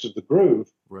context of the groove.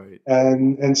 Right.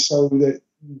 And so that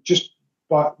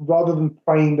but rather than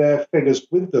playing their figures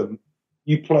with them,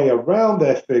 you play around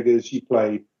their figures. You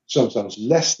play sometimes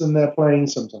less than they're playing,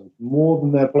 sometimes more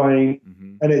than they're playing,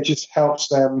 and it just helps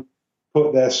them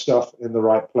put their stuff in the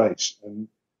right place. And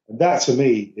that to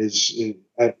me is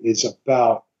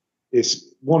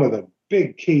one of the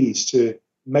big keys to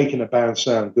making a band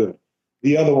sound good.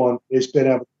 The other one is being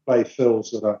able to play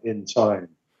fills that are in time.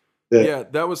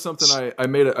 That was something I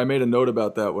made a note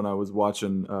about that when I was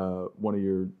watching one of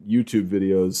your YouTube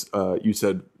videos. You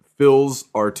said fills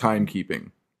are timekeeping.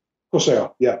 Of course they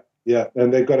are. Yeah.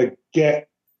 And they've got to get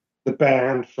the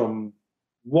band from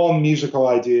one musical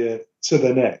idea to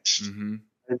the next. Mm-hmm.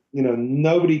 And,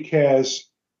 nobody cares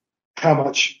how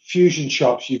much fusion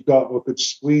chops you've got or could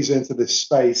squeeze into this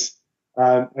space.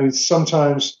 And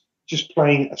sometimes just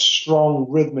playing a strong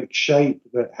rhythmic shape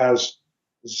that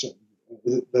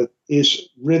is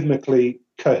rhythmically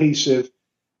cohesive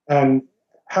and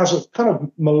has a kind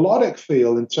of melodic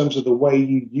feel in terms of the way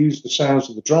you use the sounds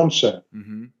of the drum set,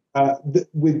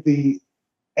 with the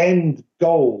end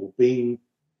goal being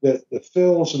that the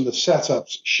fills and the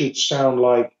setups should sound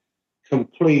like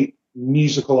complete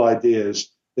musical ideas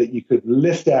that you could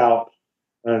lift out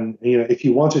and, if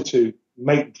you wanted to,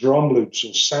 make drum loops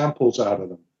or samples out of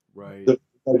them. Right. That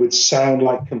they would sound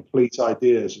like complete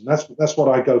ideas, and that's what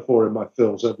I go for in my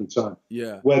fills every time.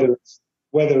 Yeah. Whether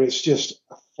it's just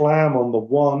a flam on the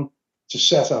one to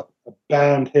set up a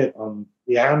band hit on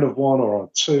the end of one or on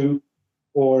two,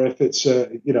 or if it's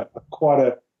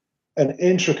quite an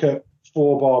intricate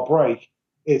 4-bar break,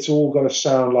 it's all got to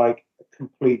sound like a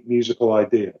complete musical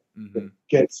idea. Mm-hmm.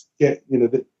 That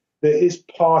is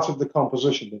part of the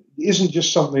composition. It isn't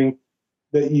just something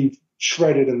that you've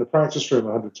shredded in the practice room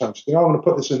 100 times. I'm going to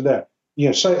put this in there.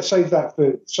 Save that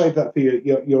for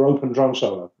your open drum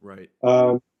solo. Right.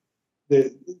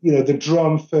 The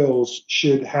drum fills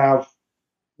should have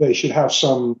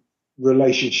some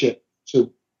relationship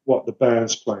to what the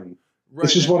band's playing. Right.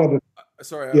 This is one of the.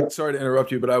 Sorry to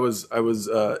interrupt you, but I was.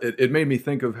 It made me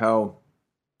think of how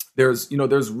there's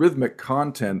rhythmic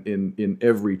content in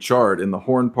every chart, in the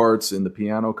horn parts, in the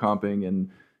piano comping, and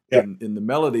in the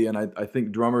melody, and I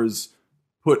think drummers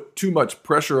put too much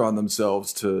pressure on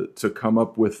themselves to come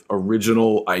up with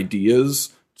original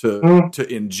ideas to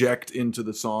inject into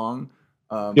the song.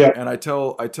 And I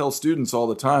tell students all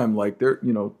the time, like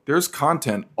there's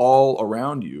content all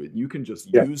around you, and you can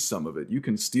just use some of it. You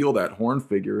can steal that horn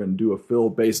figure and do a fill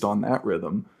based on that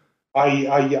rhythm.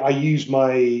 I use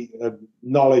my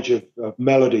knowledge of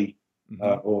melody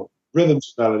or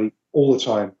rhythms of melody all the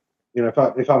time.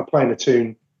 If I'm playing a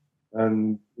tune.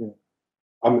 And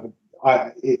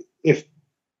if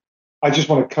I just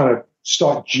want to kind of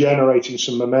start generating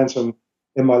some momentum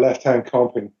in my left hand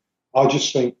comping, I'll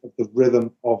just think of the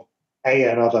rhythm of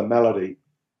another melody,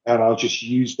 and I'll just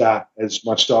use that as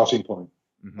my starting point.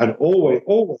 Mm-hmm. And always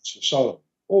for solo,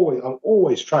 I'm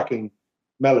always tracking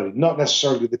melody, not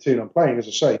necessarily the tune I'm playing. As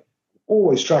I say,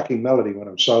 always tracking melody when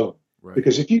I'm solo, right.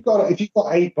 Because if you've got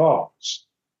 8 bars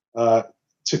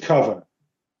to cover.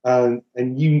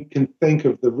 and you can think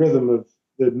of the rhythm of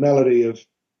the melody of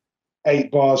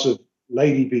 8 bars of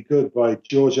Lady Be Good by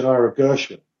George and Ira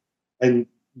Gershwin, and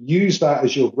use that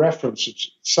as your reference,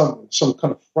 some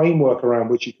kind of framework around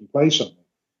which you can play something.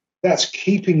 That's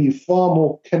keeping you far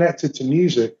more connected to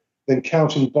music than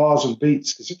counting bars and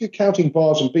beats. Because if you're counting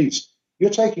bars and beats, you're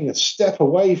taking a step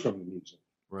away from the music.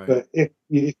 Right. But if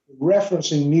you're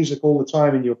referencing music all the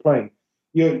time and you're playing,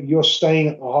 you're staying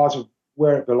at the heart of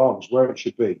where it belongs, where it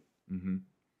should be. Mm-hmm.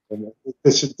 And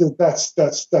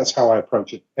that's how I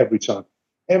approach it every time.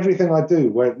 Everything I do,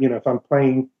 where if I'm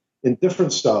playing in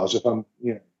different styles, if I'm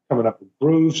coming up with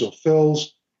grooves or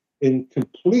fills in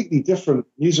completely different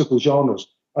musical genres,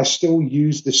 I still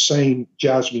use the same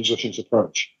jazz musician's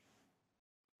approach.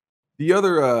 The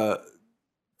other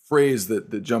phrase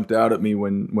that jumped out at me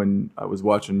when I was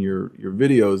watching your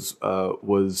videos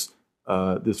was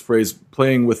this phrase,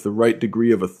 playing with the right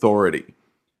degree of authority.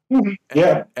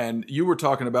 Yeah. And you were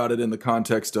talking about it in the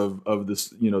context of this,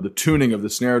 the tuning of the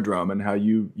snare drum and how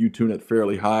you tune it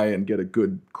fairly high and get a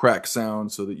good crack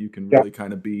sound so that you can really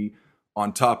kind of be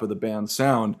on top of the band's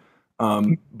sound.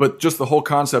 But just the whole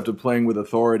concept of playing with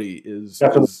authority is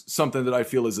something that I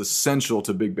feel is essential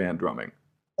to big band drumming.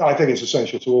 I think it's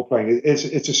essential to all playing.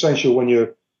 It's essential when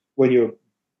you're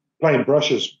playing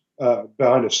brushes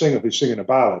behind a singer who's singing a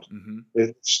ballad. Mm-hmm.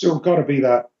 It's still got to be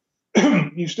that.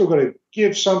 You've still got to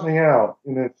give something out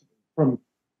from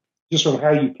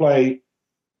how you play,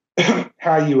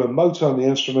 how you emote on the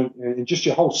instrument, and just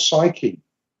your whole psyche.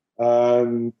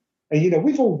 And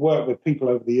we've all worked with people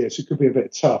over the years who could be a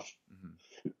bit tough.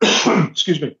 Mm-hmm.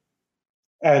 Excuse me.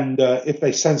 And if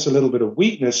they sense a little bit of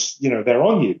weakness, they're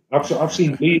on you. I've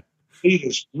seen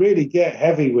leaders really get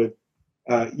heavy with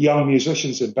young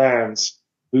musicians in bands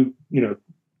who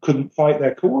couldn't fight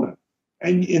their corner.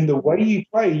 And in the way you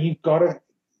play, you've got to,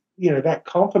 that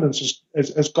confidence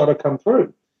has got to come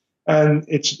through. And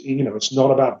it's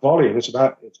not about volume. It's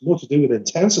more to do with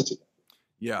intensity.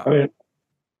 Yeah. I mean,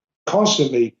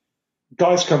 constantly,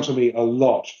 guys come to me a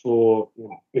lot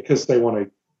because they want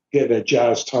to get their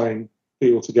jazz time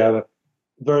feel together.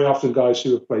 Very often guys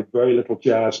who have played very little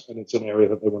jazz, and it's an area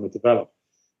that they want to develop.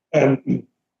 And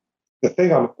the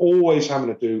thing I'm always having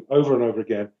to do over and over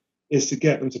again is to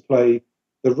get them to play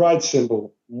the ride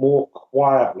cymbal more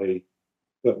quietly,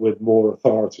 but with more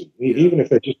authority. Yeah. Even if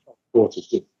they're just quarters,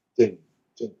 just ding,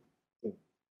 ding, ding,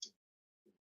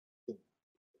 ding,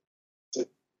 ding,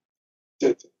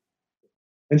 ding, ding.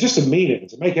 And just to mean it and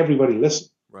to make everybody listen.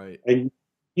 Right. And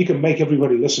you can make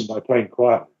everybody listen by playing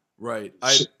quietly. Right.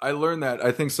 I learned that,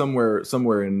 I think, somewhere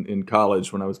in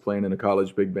college when I was playing in a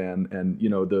college big band. And,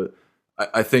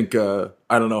 I think, I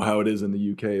don't know how it is in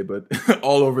the UK, but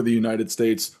all over the United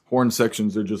States, horn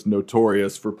sections are just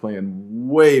notorious for playing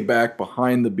way back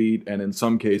behind the beat and in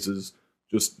some cases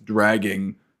just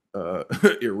dragging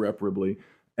irreparably.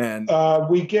 And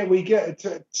we get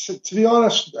to be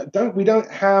honest, we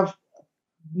don't have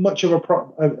much of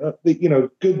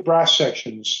good brass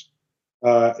sections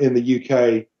in the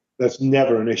UK. That's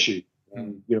never an issue.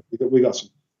 We got some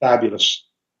fabulous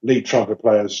lead trumpet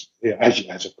players here,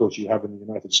 as of course you have in the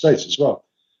United States as well.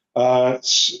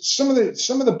 Some of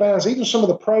the bands, even some of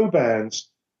the pro bands,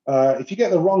 if you get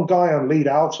the wrong guy on lead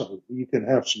alto, you can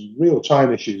have some real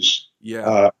time issues.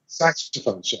 Yeah.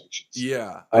 Saxophone sections.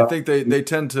 Yeah, I think they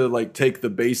tend to take the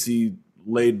bassy,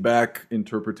 laid back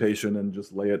interpretation and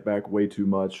just lay it back way too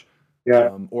much.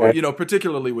 Yeah.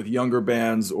 Particularly with younger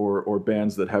bands or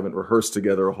bands that haven't rehearsed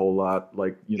together a whole lot,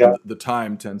 the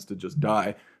time tends to just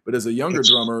die. But as a younger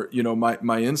drummer,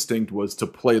 my instinct was to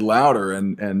play louder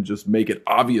and just make it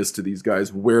obvious to these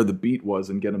guys where the beat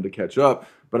was and get them to catch up.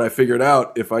 But I figured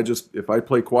out if I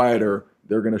play quieter,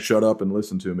 they're going to shut up and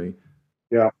listen to me.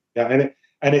 Yeah. Yeah.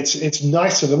 And it's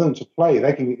nicer for them to play.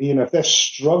 They can, if they're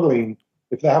struggling,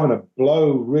 if they're having to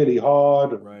blow really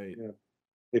hard, right.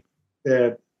 If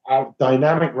their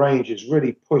dynamic range is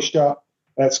really pushed up,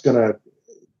 that's going to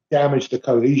damage the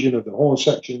cohesion of the horn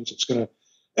sections. It's going to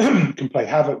can play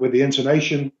havoc with the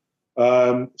intonation.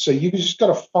 So you just got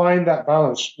to find that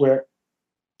balance where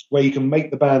you can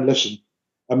make the band listen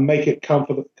and make it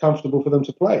comfortable for them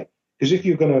to play. Because if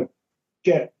you're going to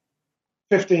get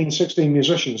 15, 16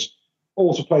 musicians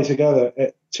all to play together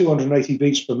at 280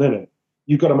 beats per minute,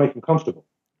 you've got to make them comfortable.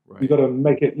 Right. You've got to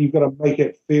make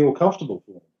it feel comfortable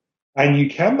for them. And you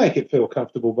can make it feel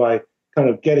comfortable by kind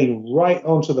of getting right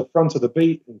onto the front of the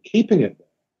beat and keeping it there.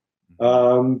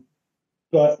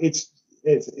 But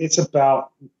it's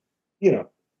about,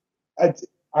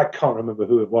 I can't remember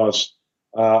who it was.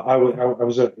 I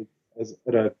was at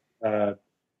a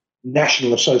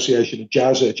National Association of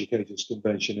Jazz Educators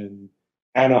convention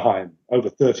Anaheim over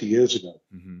 30 years ago.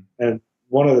 Mm-hmm. And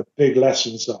one of the big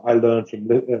lessons that I learned from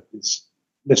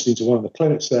listening to one of the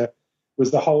clinics there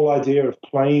was the whole idea of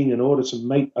playing in order to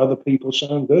make other people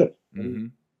sound good. Mm-hmm.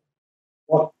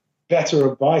 What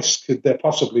better advice could there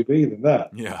possibly be than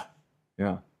that? Yeah,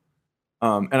 yeah.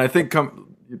 And I think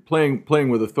playing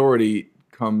with authority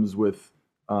comes with,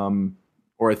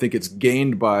 or I think it's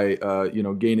gained by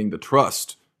gaining the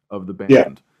trust of the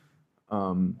band. Yeah.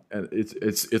 And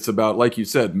it's about, like you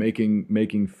said,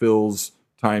 making Phil's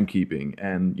timekeeping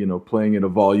and playing at a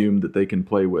volume that they can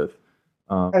play with,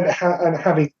 and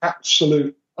having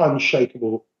absolute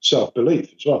unshakable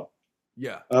self-belief as well.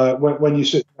 Yeah. When you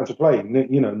sit down to play,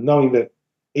 knowing that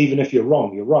even if you're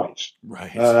wrong, you're right.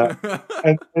 Right.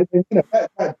 And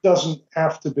that doesn't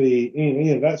have to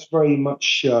be. That's very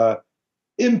much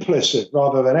implicit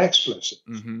rather than explicit.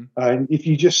 Mm-hmm. And if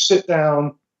you just sit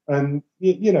down and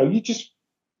you just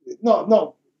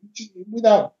not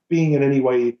without being in any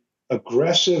way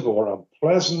aggressive or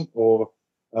unpleasant or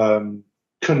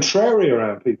contrary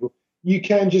around people, you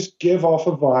can just give off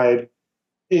a vibe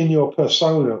in your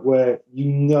persona where you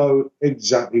know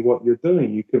exactly what you're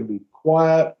doing. You can be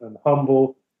quiet and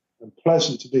humble and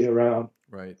pleasant to be around.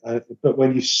 Right. But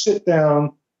when you sit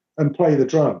down and play the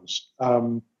drums,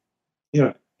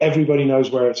 everybody knows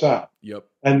where it's at. Yep.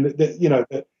 And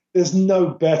there's no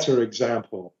better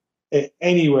example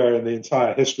anywhere in the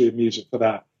entire history of music for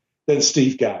that than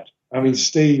Steve Gadd. I mean,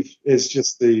 Steve is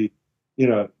just you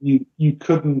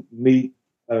couldn't meet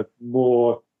a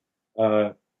more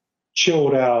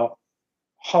chilled out,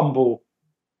 humble,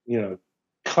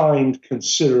 kind,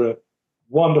 considerate,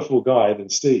 wonderful guy than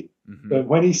Steve. Mm-hmm. But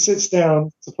when he sits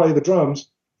down to play the drums,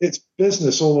 it's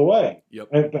business all the way. Yep.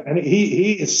 And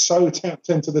he is so tapped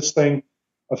into this thing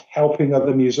of helping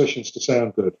other musicians to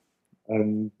sound good.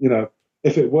 And,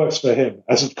 if it works for him,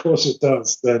 as of course it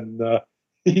does, then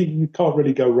you can't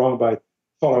really go wrong by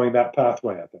following that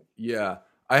pathway, I think. Yeah.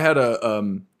 I had a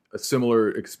similar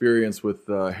experience with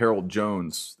Harold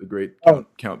Jones, the great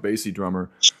Count Basie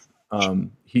drummer.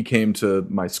 He came to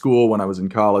my school when I was in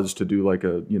college to do like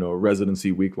a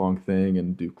residency week-long thing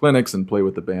and do clinics and play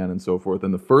with the band and so forth.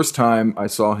 And the first time I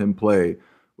saw him play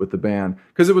with the band,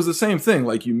 because it was the same thing.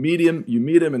 Like you meet him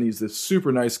and he's this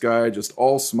super nice guy, just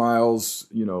all smiles,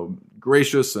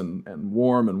 gracious and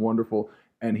warm and wonderful.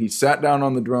 And he sat down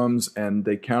on the drums and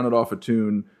they counted off a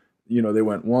tune. They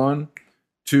went 1,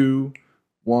 2,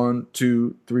 1,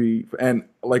 2, 3, and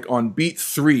like on beat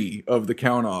 3 of the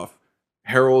count off,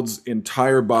 Harold's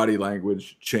entire body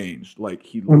language changed. Like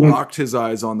he locked his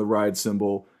eyes on the ride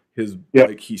cymbal.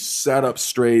 Like he sat up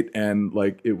straight and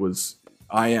like it was,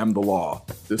 I am the law.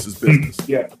 This is business.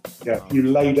 Yeah. You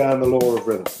lay down the law of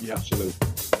rhythm. Yeah. Absolutely.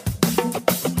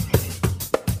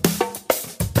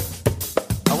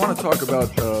 I want to talk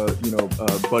about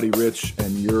Buddy Rich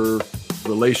and your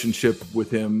relationship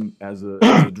with him as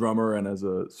a drummer and as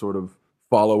a sort of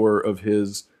follower of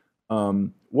his.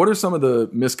 What are some of the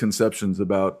misconceptions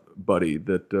about Buddy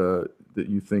that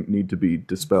you think need to be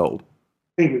dispelled?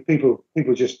 People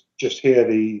just hear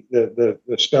the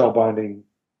spellbinding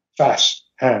fast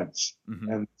hands,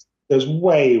 mm-hmm. and there's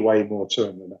way more to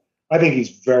him than that. I think he's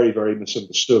very, very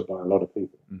misunderstood by a lot of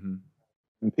people, mm-hmm.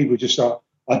 and people just are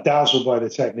dazzled by the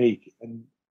technique and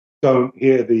don't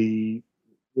hear the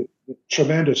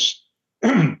tremendous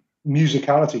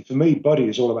musicality. For me, Buddy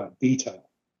is all about detail.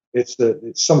 It's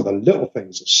some of the little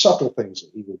things, the subtle things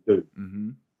that he would do mm-hmm.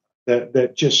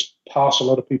 that just pass a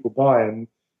lot of people by,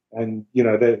 and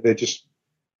they're just.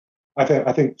 I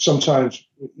think sometimes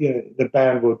the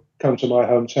band would come to my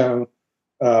hometown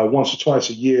once or twice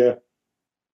a year,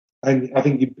 and I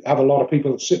think you have a lot of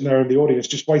people sitting there in the audience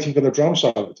just waiting for the drum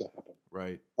solo to happen.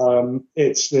 Right.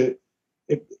 He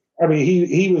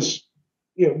was.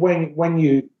 When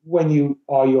you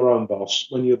are your own boss,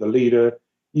 when you're the leader,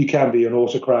 you can be an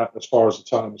autocrat as far as the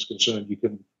time is concerned. You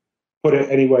can put it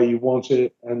any way you want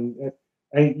it, and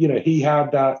he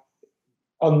had that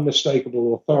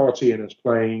unmistakable authority in his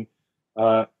playing.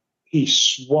 He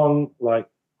swung like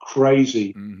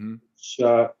crazy. Mm-hmm.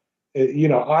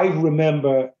 I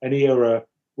remember an era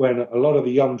when a lot of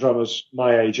the young drummers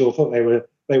my age all thought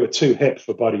they were too hip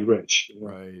for Buddy Rich.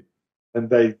 Right. And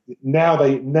they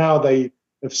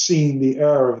have seen the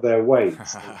error of their ways.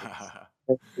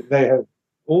 They have,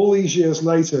 all these years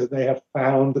later, they have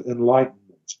found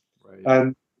enlightenment. Right.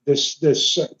 And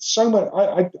there's so much.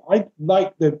 I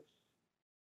like the.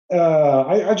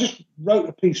 I just wrote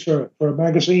a piece for a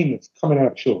magazine that's coming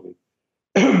out shortly,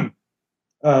 and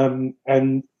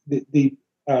the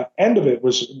end of it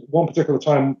was one particular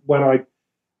time when I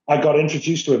got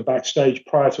introduced to him backstage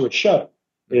prior to a show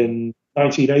in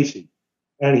 1980,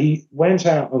 And he went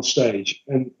out on stage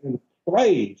and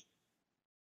played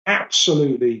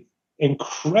absolutely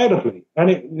incredibly. And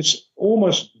it was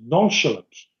almost nonchalant.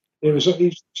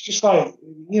 It's just like,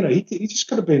 he just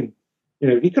could have been,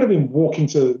 he could have been walking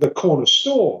to the corner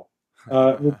store.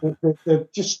 And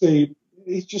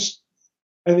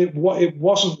it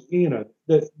wasn't,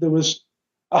 there was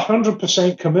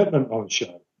 100% commitment on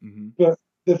show, but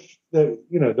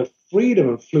the freedom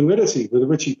and fluidity with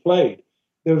which he played,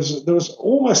 there was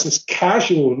almost this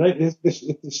casual,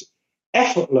 this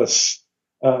effortless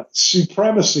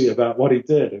supremacy about what he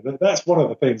did, and that's one of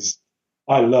the things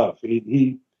I love.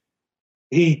 He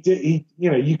did,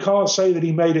 you can't say that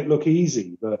he made it look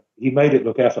easy, but he made it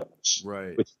look effortless.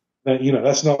 Right. Which,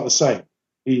 that's not the same.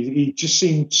 He just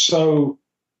seemed so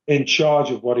in charge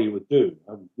of what he would do.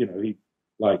 And, he,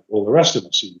 like all the rest of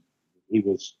us, he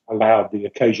was allowed the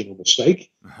occasional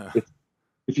mistake.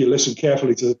 If you listen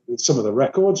carefully to some of the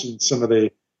records and some of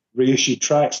the reissued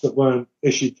tracks that weren't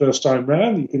issued first time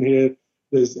round, you can hear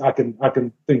I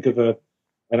can think of an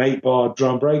 8-bar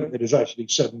drum break that is actually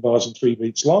 7 bars and 3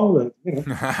 beats long. But,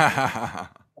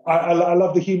 I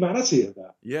love the humanity of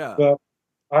that. Yeah. But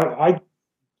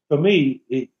for me,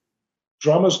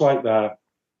 drummers like that,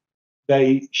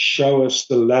 they show us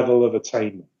the level of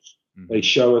attainment. Mm-hmm. They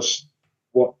show us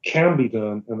what can be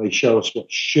done, and they show us what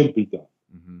should be done.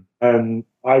 Mm-hmm. And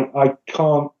I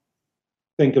can't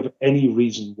think of any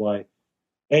reason why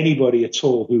anybody at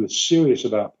all who is serious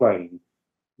about playing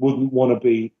wouldn't want to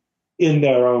be, in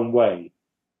their own way,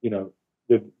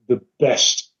 the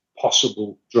best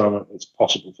possible drummer it's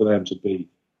possible for them to be.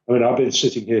 I mean, I've been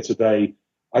sitting here today.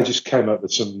 I just came up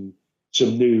with some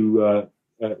new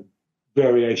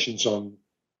variations on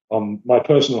my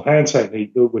personal hand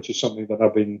technique, which is something that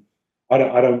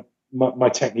my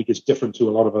technique is different to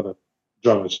a lot of other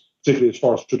drummers, particularly as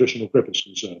far as traditional grip is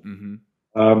concerned.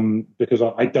 Mm-hmm. Because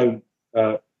I don't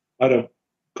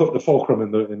put the fulcrum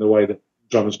in the way that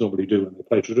drummers normally do when they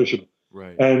play traditional.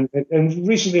 Right. And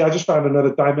recently I just found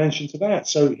another dimension to that.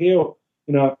 So here,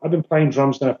 I've been playing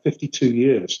drums now 52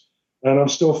 years, and I'm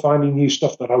still finding new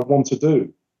stuff that I want to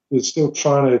do. We're still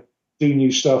trying to do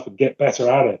new stuff and get better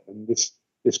at it. And this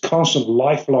constant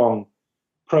lifelong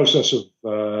process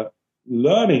of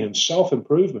learning and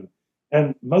self-improvement,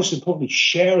 and most importantly,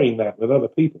 sharing that with other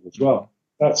people as well.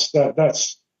 That's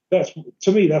to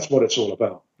me, that's what it's all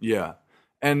about. Yeah.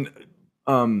 And,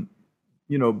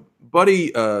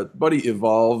 Buddy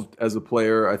evolved as a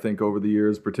player, I think, over the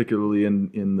years, particularly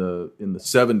in the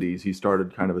 70s. He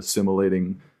started kind of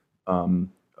assimilating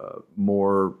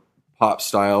more pop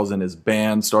styles, and his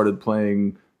band started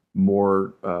playing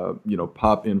more,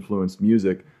 pop influenced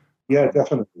music. Yeah,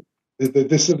 definitely.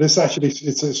 This actually,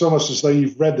 it's almost as though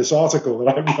you've read this article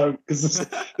that I wrote, because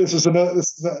this is another.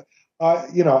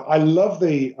 I love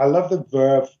the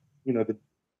Verve, the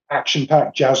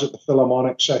action-packed jazz at the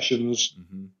Philharmonic sessions,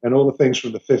 mm-hmm. and all the things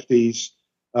from the 50s.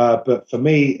 But for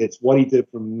me, it's what he did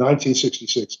from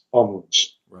 1966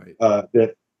 onwards. Right.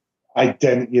 That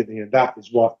identity, that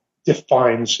is what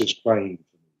defines his playing.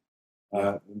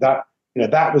 That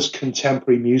was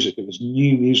contemporary music. It was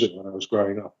new music when I was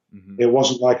growing up. Mm-hmm. It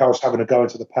wasn't like I was having to go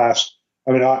into the past.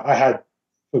 I mean, I had,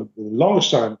 for the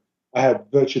longest time, I had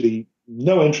virtually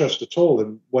no interest at all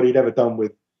in what he'd ever done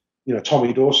with,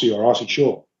 Tommy Dorsey or Artie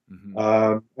Shaw.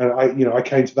 Mm-hmm. And I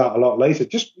came to that a lot later,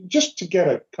 just to get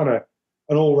a kind of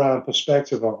an all-round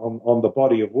perspective on the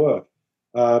body of work.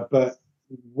 But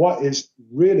what is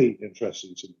really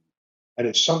interesting to me, and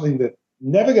it's something that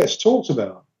never gets talked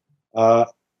about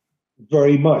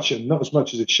very much, and not as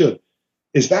much as it should,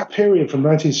 is that period from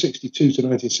 1962 to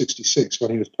 1966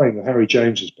 when he was playing with Harry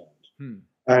James's band,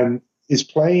 and is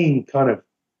playing kind of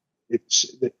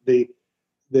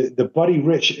the Buddy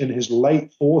Rich in his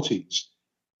late 40s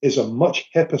is a much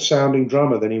hipper sounding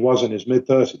drummer than he was in his mid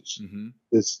 30s. Mm-hmm.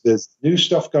 There's new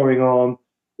stuff going on.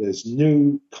 There's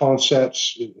new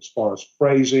concepts as far as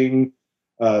phrasing.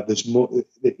 There's more.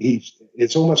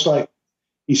 It's almost like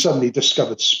he suddenly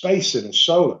discovered space in his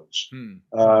solos.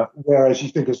 Whereas you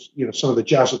think of some of the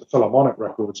Jazz at the Philharmonic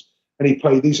records, and he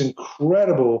played these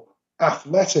incredible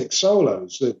athletic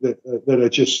solos that are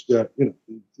just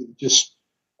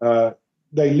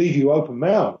they leave you open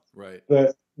mouthed. Right.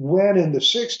 But when in the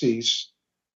 60s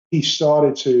he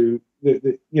started to,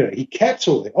 he kept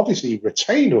all it. Obviously, he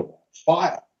retained all that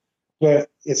fire, but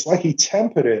it's like he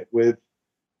tempered it with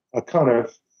a kind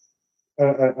of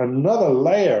another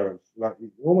layer of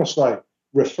almost like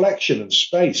reflection and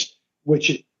space,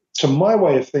 which, to my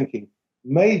way of thinking,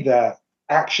 made that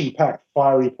action-packed,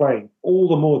 fiery playing all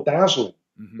the more dazzling,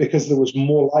 mm-hmm. because there was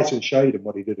more light and shade in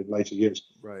what he did in later years.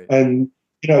 Right. And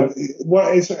Well,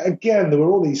 it's, again, there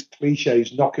were all these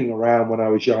cliches knocking around when I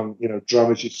was young.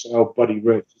 Drummers used to say, "Oh, Buddy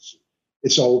Rich,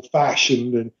 it's old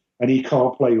fashioned and he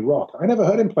can't play rock." I never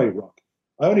heard him play rock.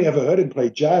 I only ever heard him play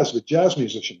jazz with jazz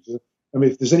musicians. I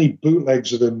mean, if there's any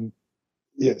bootlegs of him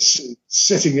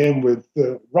sitting in with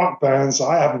rock bands,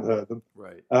 I haven't heard them.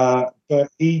 Right. But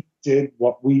he did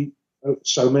what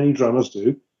so many drummers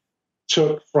do,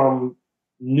 took from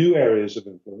new areas of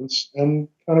influence and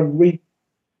kind of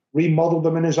remodeled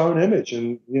them in his own image.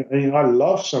 And I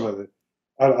love some of it.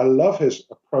 I love his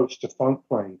approach to funk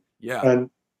playing. Yeah. And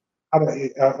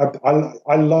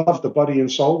I love the Buddy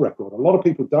and Soul record. A lot of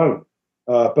people don't,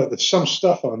 but there's some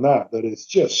stuff on that is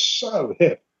just so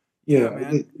hip.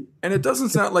 Man. And it doesn't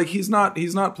sound like he's not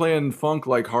playing funk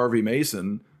like Harvey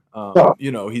Mason.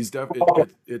 He's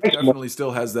it definitely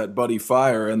still has that Buddy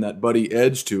fire and that Buddy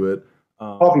edge to it.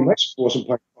 Harvey Mason wasn't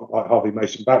playing funk like Harvey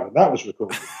Mason back when that was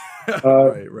recorded.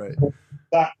 Right.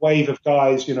 That wave of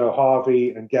guys,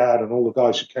 Harvey and Gadd and all the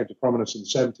guys who came to prominence in the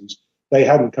 70s, they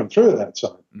hadn't come through at that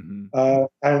time. Mm-hmm.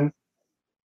 And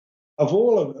of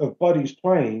all of Buddy's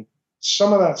playing,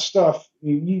 some of that stuff,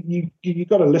 you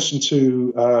got to listen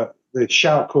to the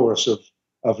shout chorus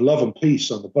of Love and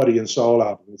Peace on the Buddy and Soul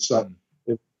album. It's like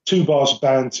 2 bars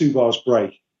band, 2 bars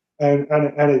break. And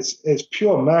it's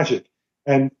pure magic.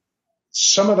 And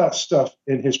some of that stuff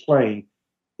in his playing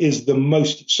is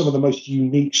some of the most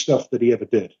unique stuff that he ever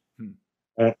did.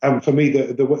 And for me,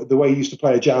 the way he used to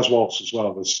play a jazz waltz as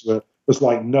well was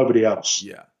like nobody else.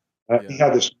 Yeah. He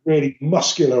had this really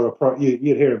muscular approach. You'd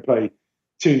hear him play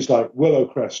tunes like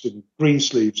Willowcrest and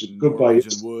Greensleeves and Goodbye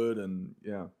Norwegian Wood and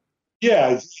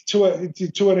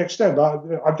to an extent.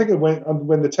 I think it went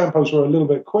when the tempos were a little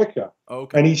bit quicker.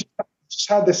 Okay. And he just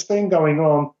had this thing going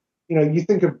on. You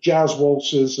think of jazz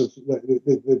waltzes of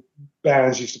the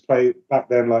bands used to play back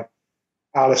then, like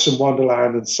Alice in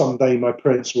Wonderland and Someday My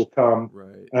Prince Will Come.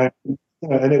 Right.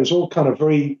 And it was all kind of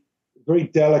very, very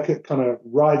delicate kind of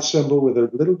ride cymbal with a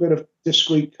little bit of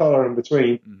discrete color in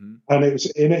between. Mm-hmm. And it was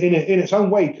in its own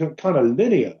way kind of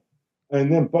linear. And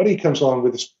then Buddy comes along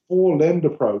with this 4-limbed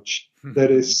approach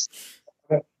that is,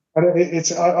 and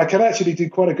I can actually do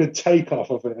quite a good takeoff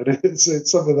of it. And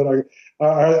it's something that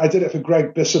I did it for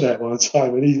Greg Bissonette one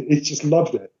time, and he just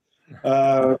loved it.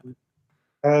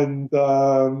 And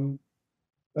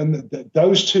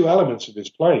those two elements of his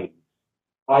playing,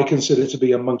 I consider to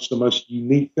be amongst the most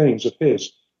unique things of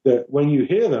his, that when you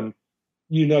hear them,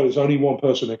 there's only one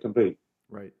person it can be.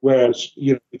 Right. Whereas,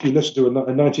 if you listen to a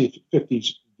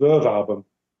 1950s Verve album,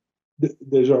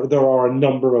 there are a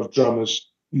number of drummers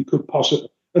you could possibly,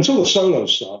 until the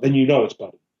solos start, then it's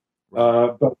Buddy.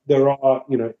 Right. But there are,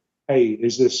 hey,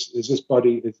 is this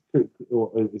Buddy?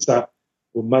 Or is that,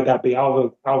 or might that be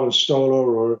Alvin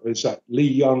Stoller, or is that Lee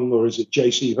Young, or is it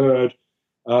J.C. Hurd?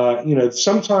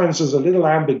 Sometimes there's a little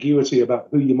ambiguity about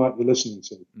who you might be listening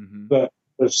to. Mm-hmm. But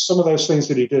there's some of those things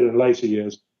that he did in later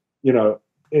years,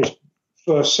 it's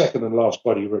first, second, and last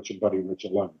Buddy Rich and Buddy Rich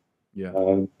alone.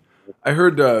 Yeah. I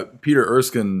heard Peter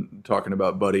Erskine talking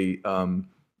about Buddy,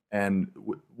 and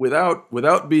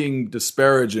without being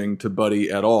disparaging to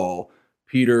Buddy at all,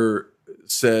 Peter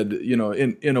said,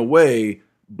 in a way,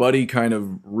 Buddy kind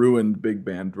of ruined big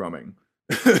band drumming.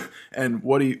 And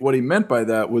what he meant by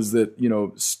that was that,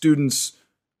 students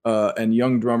and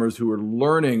young drummers who are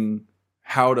learning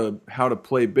how to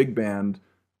play big band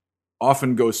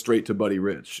often go straight to Buddy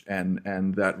Rich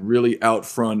and that really out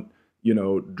front,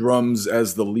 drums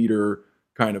as the leader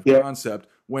kind of concept,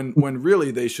 when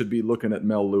really they should be looking at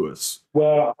Mel Lewis.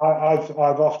 Well,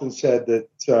 I've often said that,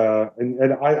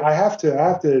 and I have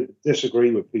to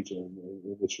disagree with Peter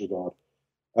in this regard,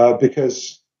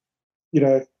 because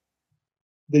the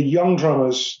young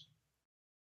drummers,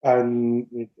 and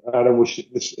I don't wish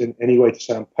this in any way to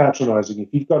sound patronizing, if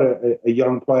you've got a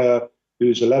young player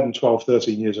who's 11, 12,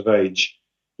 13 years of age,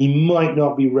 he might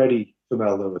not be ready for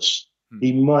Mel Lewis.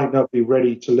 He might not be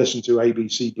ready to listen to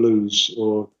ABC Blues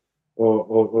or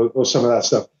some of that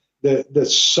stuff. The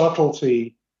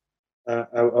subtlety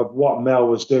of what Mel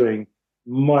was doing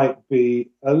might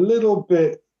be a little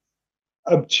bit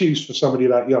obtuse for somebody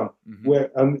that young.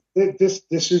 Mm-hmm.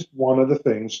 This is one of the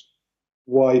things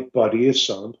why Buddy is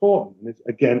so important.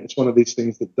 It's one of these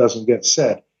things that doesn't get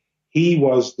said. He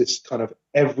was this kind of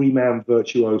everyman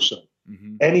virtuoso.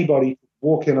 Mm-hmm. Anybody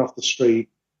walk in off the street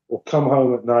or come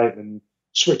home at night and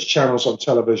switch channels on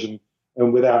television,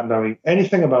 and without knowing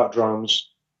anything about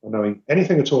drums or knowing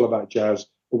anything at all about jazz,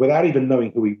 or without even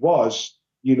knowing who he was,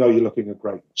 you're looking at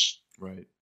greatness. Right.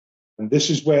 And this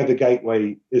is where the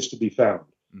gateway is to be found.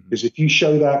 Because if you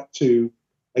show that to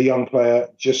a young player,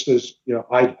 just as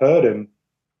I'd heard him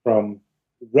from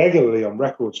regularly on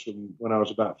records from when I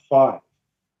was about 5.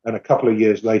 And a couple of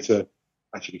years later,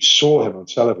 actually saw him on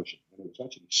television. And it was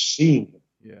actually seeing him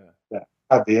that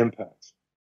had the impact.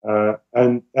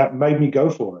 And that made me go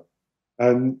for it.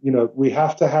 And, we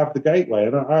have to have the gateway.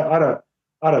 And I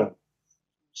don't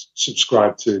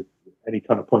subscribe to any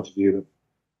kind of point of view that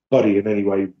Buddy in any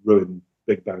way ruined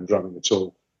big band drumming at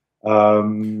all.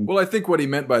 Well, I think what he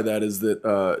meant by that is that,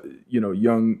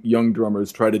 young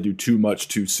drummers try to do too much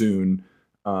too soon.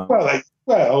 We've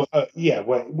all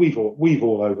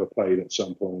overplayed at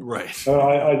some point. Right.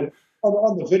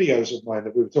 On the videos of mine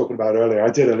that we were talking about earlier,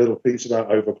 I did a little piece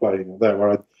about overplaying there,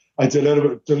 where I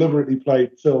deliberately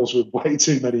played fills with way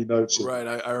too many notes. Right,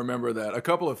 I remember that. A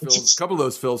couple of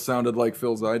those fills sounded like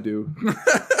fills I do.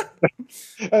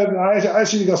 And I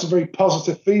actually got some very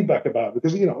positive feedback about it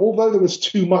because, although there was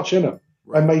too much in them,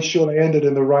 I made sure they ended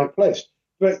in the right place.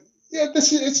 But yeah,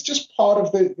 it's just part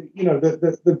of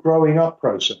the growing up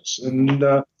process, and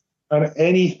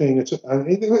anything.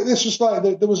 This was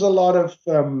like there was a lot of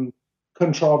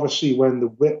controversy when the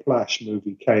Whiplash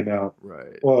movie came out,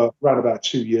 or around about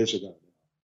 2 years ago,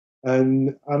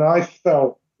 and I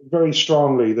felt very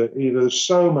strongly that there's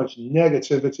so much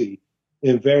negativity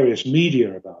in various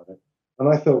media about it, and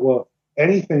I thought, well,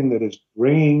 anything that is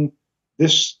bringing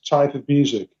this type of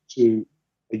music to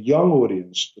a young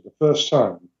audience for the first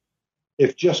time,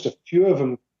 if just a few of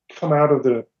them come out of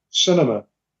the cinema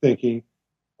thinking,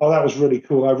 oh, that was really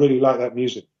cool, I really like that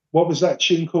music. What was that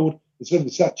tune called? Is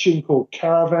that tune called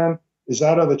Caravan? Is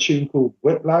that other tune called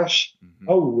Whiplash? Mm-hmm.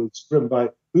 Oh, it's written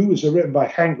by, who was it written by?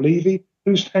 Hank Levy?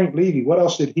 Who's Hank Levy? What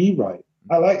else did he write?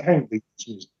 I like Hank Levy's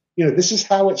music. This is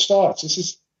how it starts. This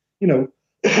is,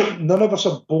 none of us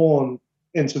are born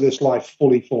into this life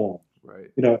fully formed. Right.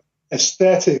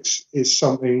 Aesthetics is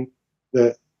something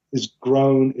that is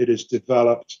grown, it is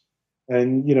developed,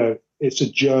 and, it's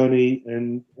a journey,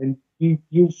 and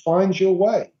you find your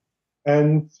way.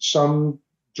 And some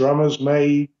drummers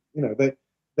may,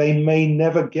 they may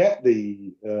never get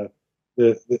the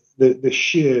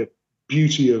sheer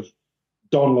beauty of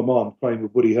Don Lamont playing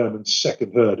with Woody Herman's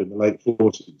second herd in the late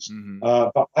 40s. Mm-hmm.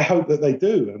 But I hope that they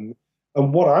do.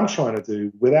 And what I'm trying to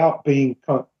do, without being,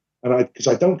 because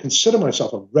I don't consider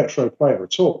myself a retro player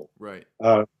at all. Right.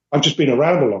 I've just been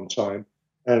around a long time,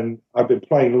 and I've been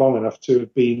playing long enough to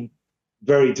have been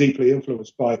very deeply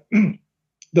influenced by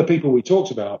the people we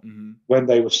talked about when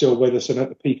they were still with us and at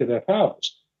the peak of their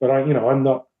powers. But I'm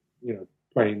not,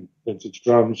 playing vintage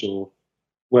drums or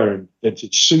wearing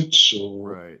vintage suits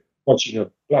or watching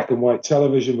a black and white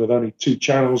television with only 2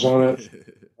 channels on it.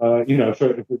 In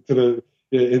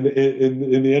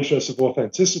the interest of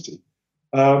authenticity.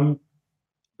 But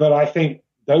I think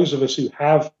those of us who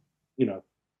have,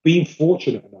 been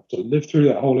fortunate enough to live through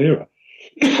that whole era,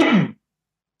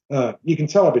 you can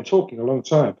tell I've been talking a long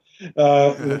time.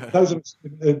 Those of us who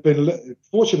have been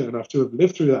fortunate enough to have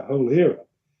lived through that whole era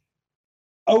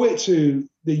owe it to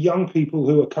the young people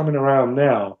who are coming around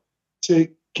now to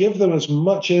give them as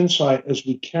much insight as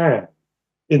we can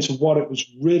into what it was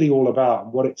really all about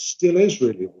and what it still is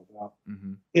really all about,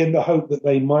 in the hope that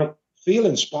they might feel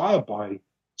inspired by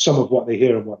some of what they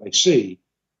hear and what they see,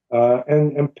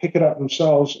 and pick it up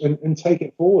themselves and take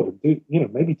it forward and do,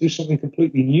 maybe do something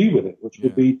completely new with it, which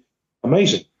would be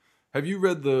amazing. Have you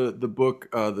read the book,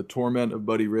 The Torment of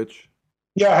Buddy Rich?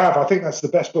 Yeah, I have. I think that's the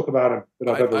best book about him that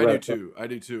I've ever read. I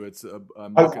do too. It's the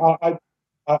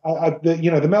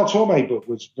Mel Torme book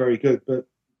was very good, but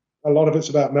a lot of it's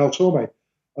about Mel Torme.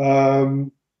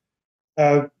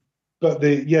 But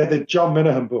the John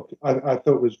Minahan book I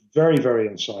thought was very, very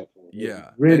insightful.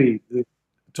 Yeah, really.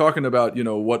 Talking about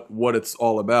what it's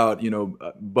all about.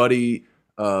 Buddy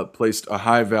placed a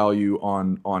high value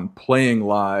on playing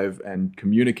live and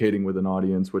communicating with an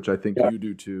audience, which I think you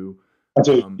do too. I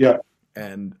do. Yeah.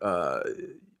 And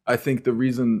I think the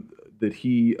reason that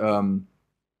he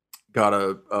got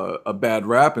a bad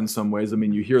rap in some ways. I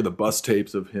mean, you hear the bus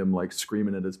tapes of him like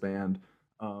screaming at his band.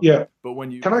 But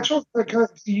when you can I talk? Can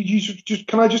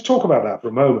I just talk about that for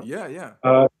a moment? Yeah.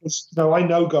 I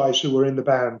know guys who were in the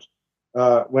band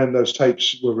when those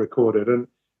tapes were recorded, and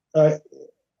I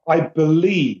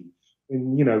believe,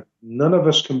 and none of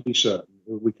us can be certain.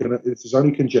 This is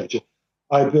only conjecture.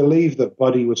 I believe that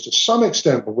Buddy was to some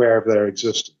extent aware of their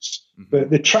existence. But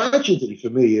the tragedy for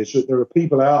me is that there are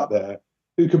people out there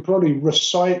who can probably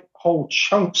recite whole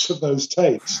chunks of those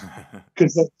tapes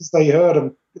because they heard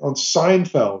them on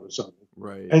Seinfeld or something,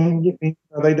 right? And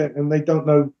they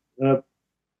don't know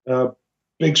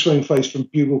Big Swing Face from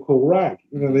Bugle Call Rag.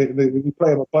 When you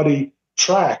play them a Buddy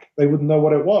track, they wouldn't know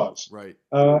what it was, right?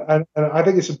 And I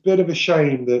think it's a bit of a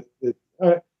shame that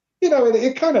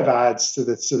it kind of adds to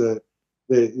the sort of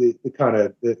the kind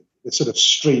of the sort of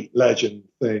street legend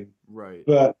thing. Right.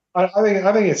 But I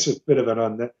think it's a bit of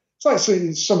it's like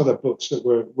some of the books that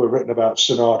were written about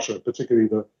Sinatra, particularly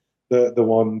the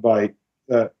one by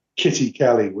Kitty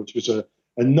Kelly, which was a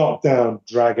knockdown,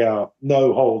 drag out,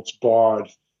 no holds barred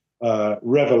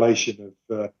revelation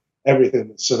of everything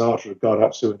that Sinatra got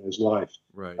up to in his life.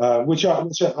 Right. Which I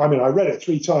mean, I read it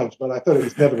 3 times, but I thought it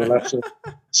was nevertheless a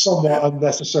somewhat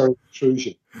unnecessary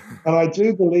intrusion. And I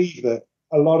do believe that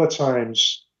a lot of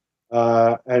times,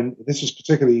 and this is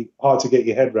particularly hard to get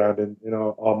your head around in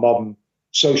our modern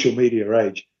social media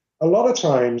age, a lot of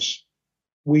times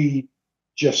we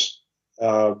just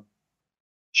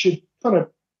should kind of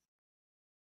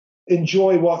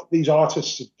enjoy what these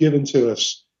artists have given to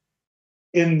us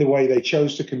in the way they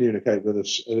chose to communicate with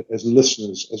us as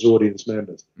listeners, as audience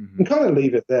members, and kind of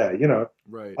leave it there.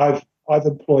 Right. I've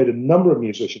employed a number of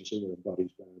musicians who were in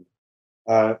Buddy's band,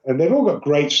 and they've all got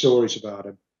great stories about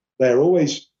him. They're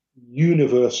always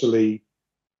universally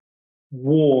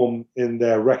warm in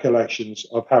their recollections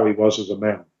of how he was as a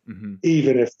man,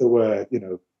 even if there were,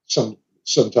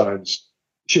 sometimes,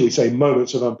 should we say,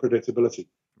 moments of unpredictability.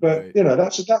 But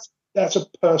that's a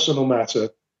personal matter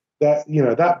that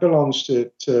that belongs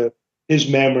to his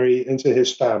memory and to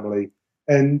his family.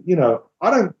 And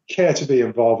I don't care to be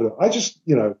involved with it. I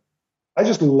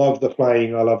just love the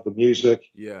playing. I love the music.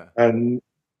 Yeah. And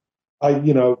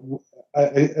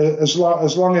as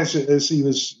long as he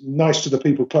was nice to the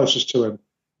people closest to him,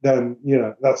 then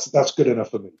that's good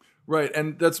enough for me. Right,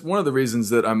 and that's one of the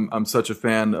reasons that I'm such a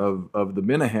fan of the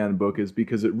Minahan book, is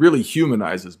because it really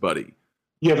humanizes Buddy.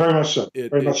 Yeah, very much so.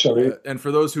 And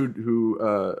for those who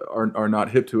are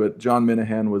not hip to it, John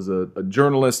Minahan was a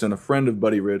journalist and a friend of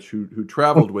Buddy Rich who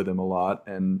traveled with him a lot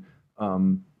and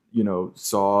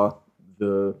saw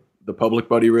the public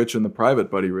Buddy Rich and the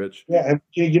private Buddy Rich. Yeah, and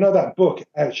that book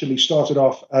actually started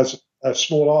off as a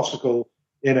small article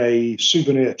in a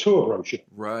souvenir tour brochure.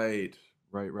 Right.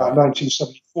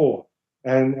 1974,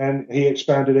 and he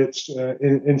expanded it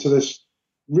into this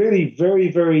really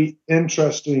very, very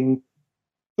interesting,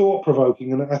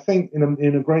 thought-provoking, and I think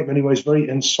in a great many ways very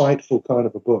insightful kind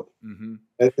of a book.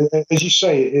 As you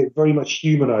say, it very much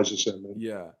humanizes him.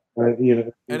 And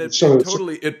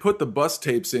it put the bus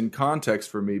tapes in context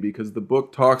for me, because the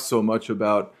book talks so much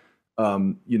about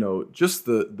just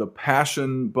the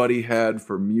passion Buddy had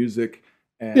for music.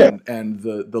 And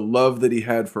the love that he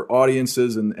had for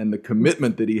audiences and the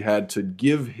commitment that he had to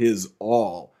give his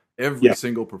all every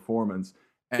single performance.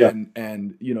 And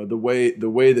the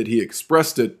way that he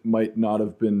expressed it might not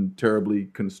have been terribly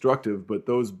constructive, but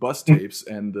those bus tapes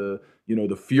and the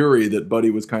fury that Buddy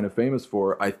was kind of famous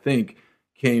for, I think,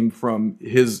 came from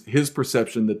his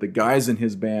perception that the guys in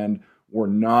his band were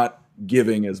not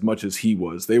giving as much as he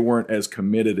was. They weren't as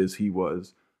committed as he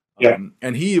was.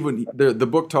 And he even the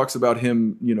book talks about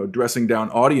him, dressing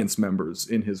down audience members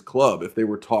in his club if they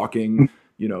were talking.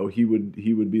 He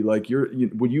would be like,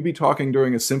 would you be talking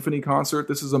during a symphony concert?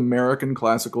 This is American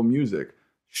classical music.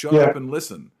 Shut up and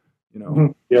listen.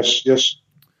 Yes.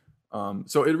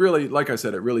 So it really, like I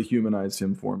said, it really humanized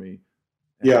him for me.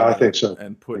 I think so.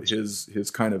 And put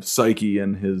his kind of psyche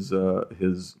and his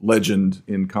legend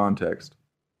in context.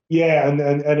 Yeah, and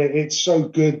it's so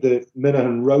good that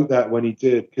Minahan wrote that when he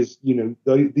did, because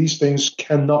these things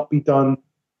cannot be done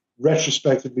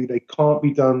retrospectively. They can't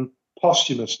be done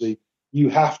posthumously. You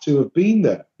have to have been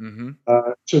there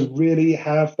to really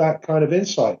have that kind of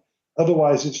insight.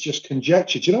 Otherwise, it's just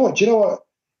conjecture. Do you know what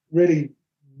really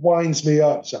winds me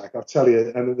up, Zach? I'll tell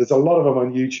you. And there's a lot of them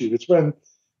on YouTube. It's when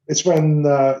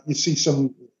you see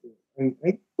some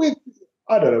with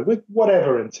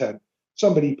whatever intent.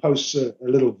 Somebody posts a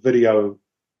little video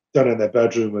done in their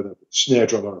bedroom with a snare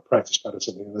drum or a practice pad or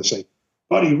something, and they say,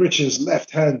 Buddy Rich's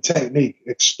left-hand technique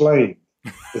explained.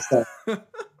 It's that,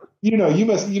 you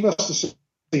must have seen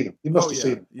him. You must have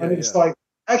seen him. And it's like,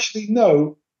 actually,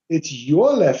 no, it's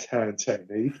your left-hand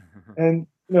technique. And,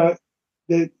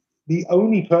 the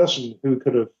only person who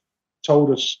could have told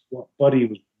us what Buddy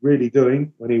was really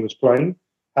doing when he was playing,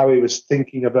 how he was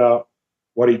thinking about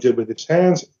what he did with his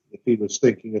hands, if he was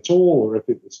thinking at all, or if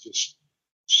it was just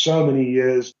so many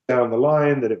years down the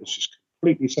line that it was just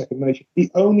completely second nature. The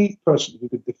only person who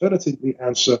could definitively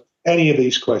answer any of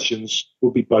these questions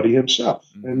would be Buddy himself.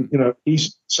 And,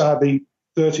 he's sadly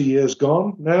 30 years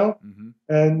gone now,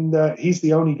 and he's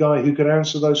the only guy who could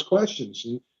answer those questions.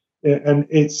 And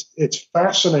it's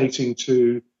fascinating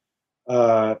to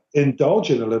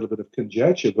indulge in a little bit of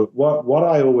conjecture. But what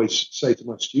I always say to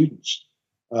my students,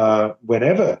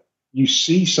 whenever you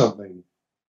see something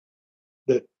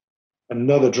that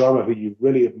another drummer who you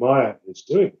really admire is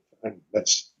doing, and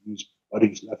let's use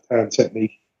Buddy's left hand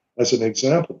technique as an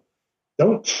example.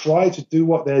 Don't try to do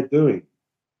what they're doing.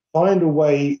 Find your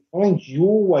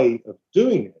way of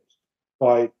doing it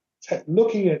by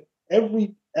looking at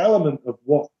every element of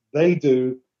what they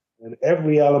do and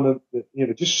every element that,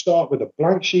 just start with a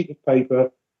blank sheet of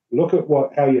paper, look at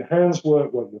how your hands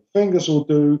work, what your fingers will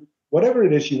do, whatever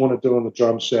it is you want to do on the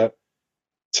drum set.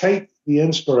 Take the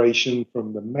inspiration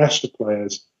from the master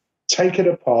players, take it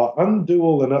apart, undo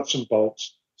all the nuts and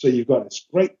bolts, so you've got this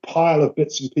great pile of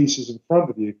bits and pieces in front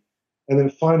of you, and then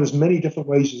find as many different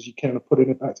ways as you can of putting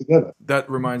it back together. That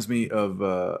reminds me of,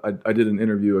 I did an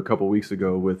interview a couple weeks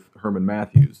ago with Herman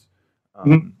Matthews,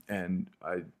 and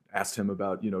I asked him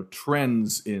about,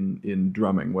 trends in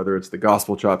drumming, whether it's the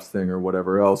gospel chops thing or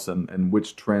whatever else, and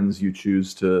which trends you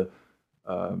choose to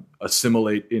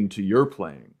assimilate into your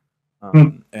playing.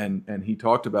 And he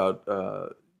talked about,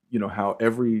 how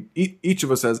each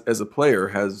of us as a player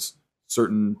has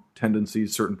certain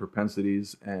tendencies, certain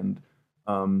propensities, and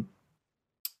some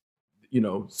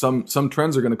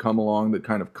trends are going to come along that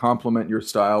kind of complement your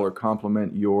style or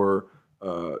complement your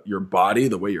body,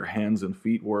 the way your hands and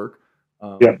feet work.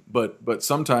 But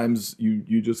sometimes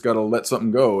you just got to let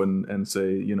something go and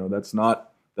say, that's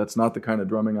not the kind of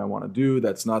drumming I want to do.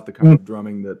 That's not the kind of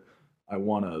drumming that I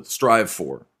want to strive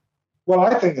for. Well,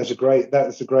 I think that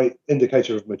is a great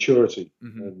indicator of maturity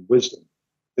and wisdom,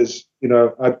 because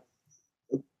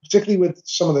particularly with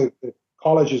some of the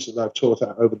colleges that I've taught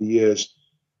at over the years,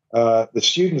 the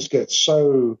students get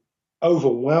so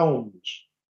overwhelmed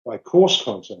by course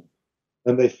content,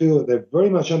 and they feel that they're very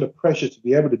much under pressure to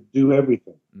be able to do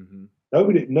everything.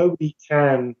 Nobody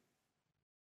can,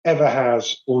 ever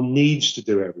has, or needs to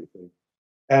do everything.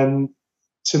 And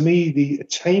to me, the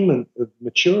attainment of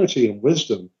maturity and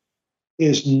wisdom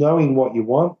is knowing what you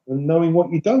want and knowing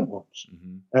what you don't want.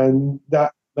 And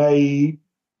that may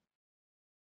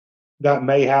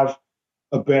have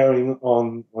a bearing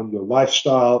on your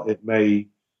lifestyle. It may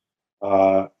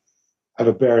have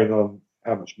a bearing on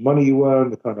how much money you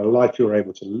earn, the kind of life you're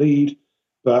able to lead.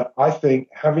 But I think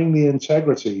having the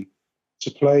integrity to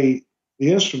play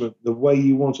the instrument the way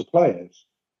you want to play it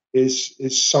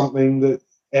is something that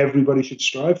everybody should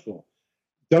strive for.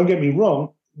 Don't get me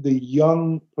wrong, the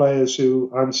young players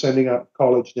who I'm sending out to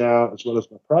college now, as well as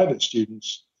my private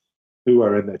students who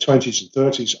are in their 20s and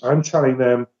 30s, I'm telling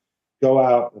them, go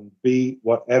out and be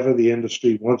whatever the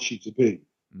industry wants you to be.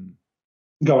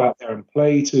 Go out there and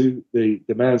play to the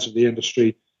demands of the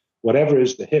industry, whatever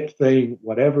is the hip thing,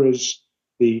 whatever is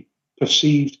the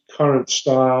perceived current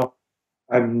style.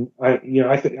 And I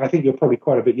think you're probably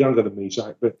quite a bit younger than me,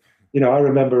 Zach, but I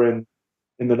remember in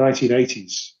the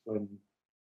 1980s when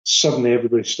suddenly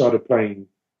everybody started playing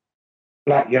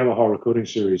black Yamaha recording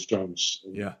series drums.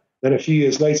 Yeah. Then a few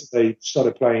years later, they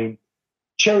started playing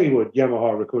Cherrywood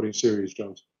Yamaha recording series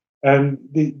drums. And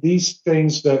these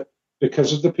things that,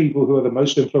 because of the people who are the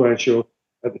most influential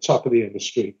at the top of the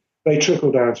industry, they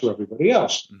trickle down to everybody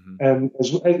else. And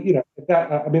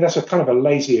that's a kind of a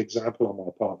lazy example on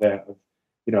my part there of,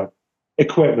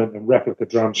 equipment and replica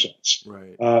drum sets.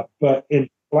 Right. But in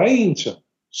playing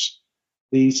terms,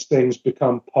 these things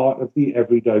become part of the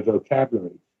everyday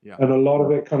vocabulary. Yeah. And a lot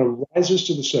of it kind of rises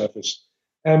to the surface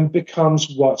and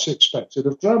becomes what's expected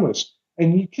of drummers.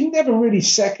 And you can never really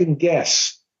second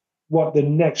guess what the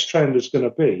next trend is going to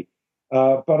be.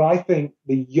 But I think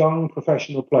the young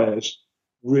professional players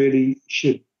really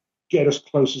should get as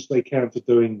close as they can to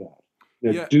doing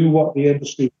that. Do what the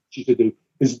industry wants you to do.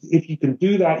 Because if you can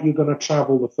do that, you're going to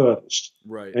travel the furthest.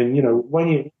 Right. And,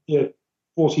 when you're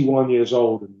 41 years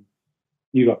old and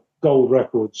you got gold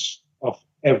records on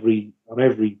every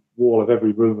wall of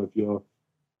every room of your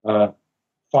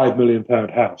 £5 million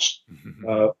house,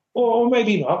 or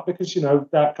maybe not, because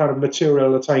that kind of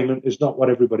material attainment is not what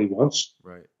everybody wants.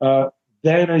 Right.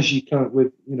 Then, as you kind of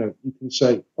you can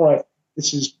say, all right,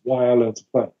 this is why I learned to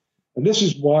play, and this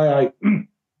is why I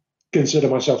consider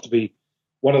myself to be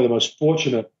one of the most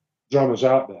fortunate drummers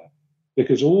out there,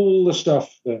 because all the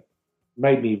stuff that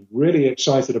made me really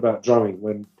excited about drumming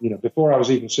when, before I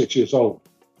was even 6 years old,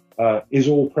 is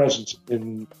all present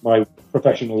in my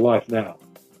professional life now.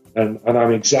 And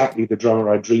I'm exactly the drummer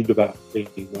I dreamed about being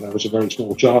when I was a very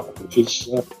small child,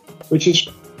 which is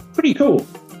pretty cool.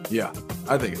 Yeah,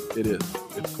 I think it is.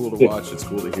 It's cool to watch. It's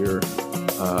cool to hear.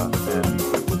 And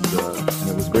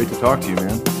it was great to talk to you,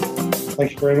 man.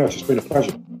 Thank you very much. It's been a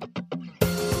pleasure.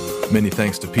 Many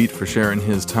thanks to Pete for sharing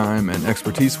his time and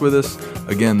expertise with us.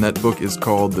 Again, that book is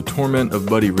called The Torment of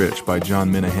Buddy Rich by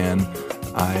John Minahan.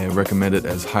 I recommend it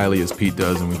as highly as Pete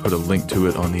does, and we put a link to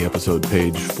it on the episode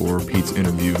page for Pete's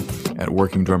interview at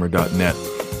workingdrummer.net.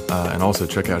 and also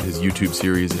check out his YouTube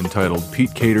series entitled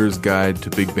Pete Cater's Guide to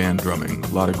Big Band Drumming. A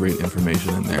lot of great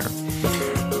information in there.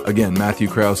 Again, Matthew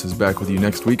Krause is back with you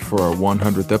next week for our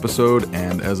 100th episode,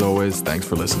 and as always, thanks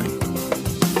for listening.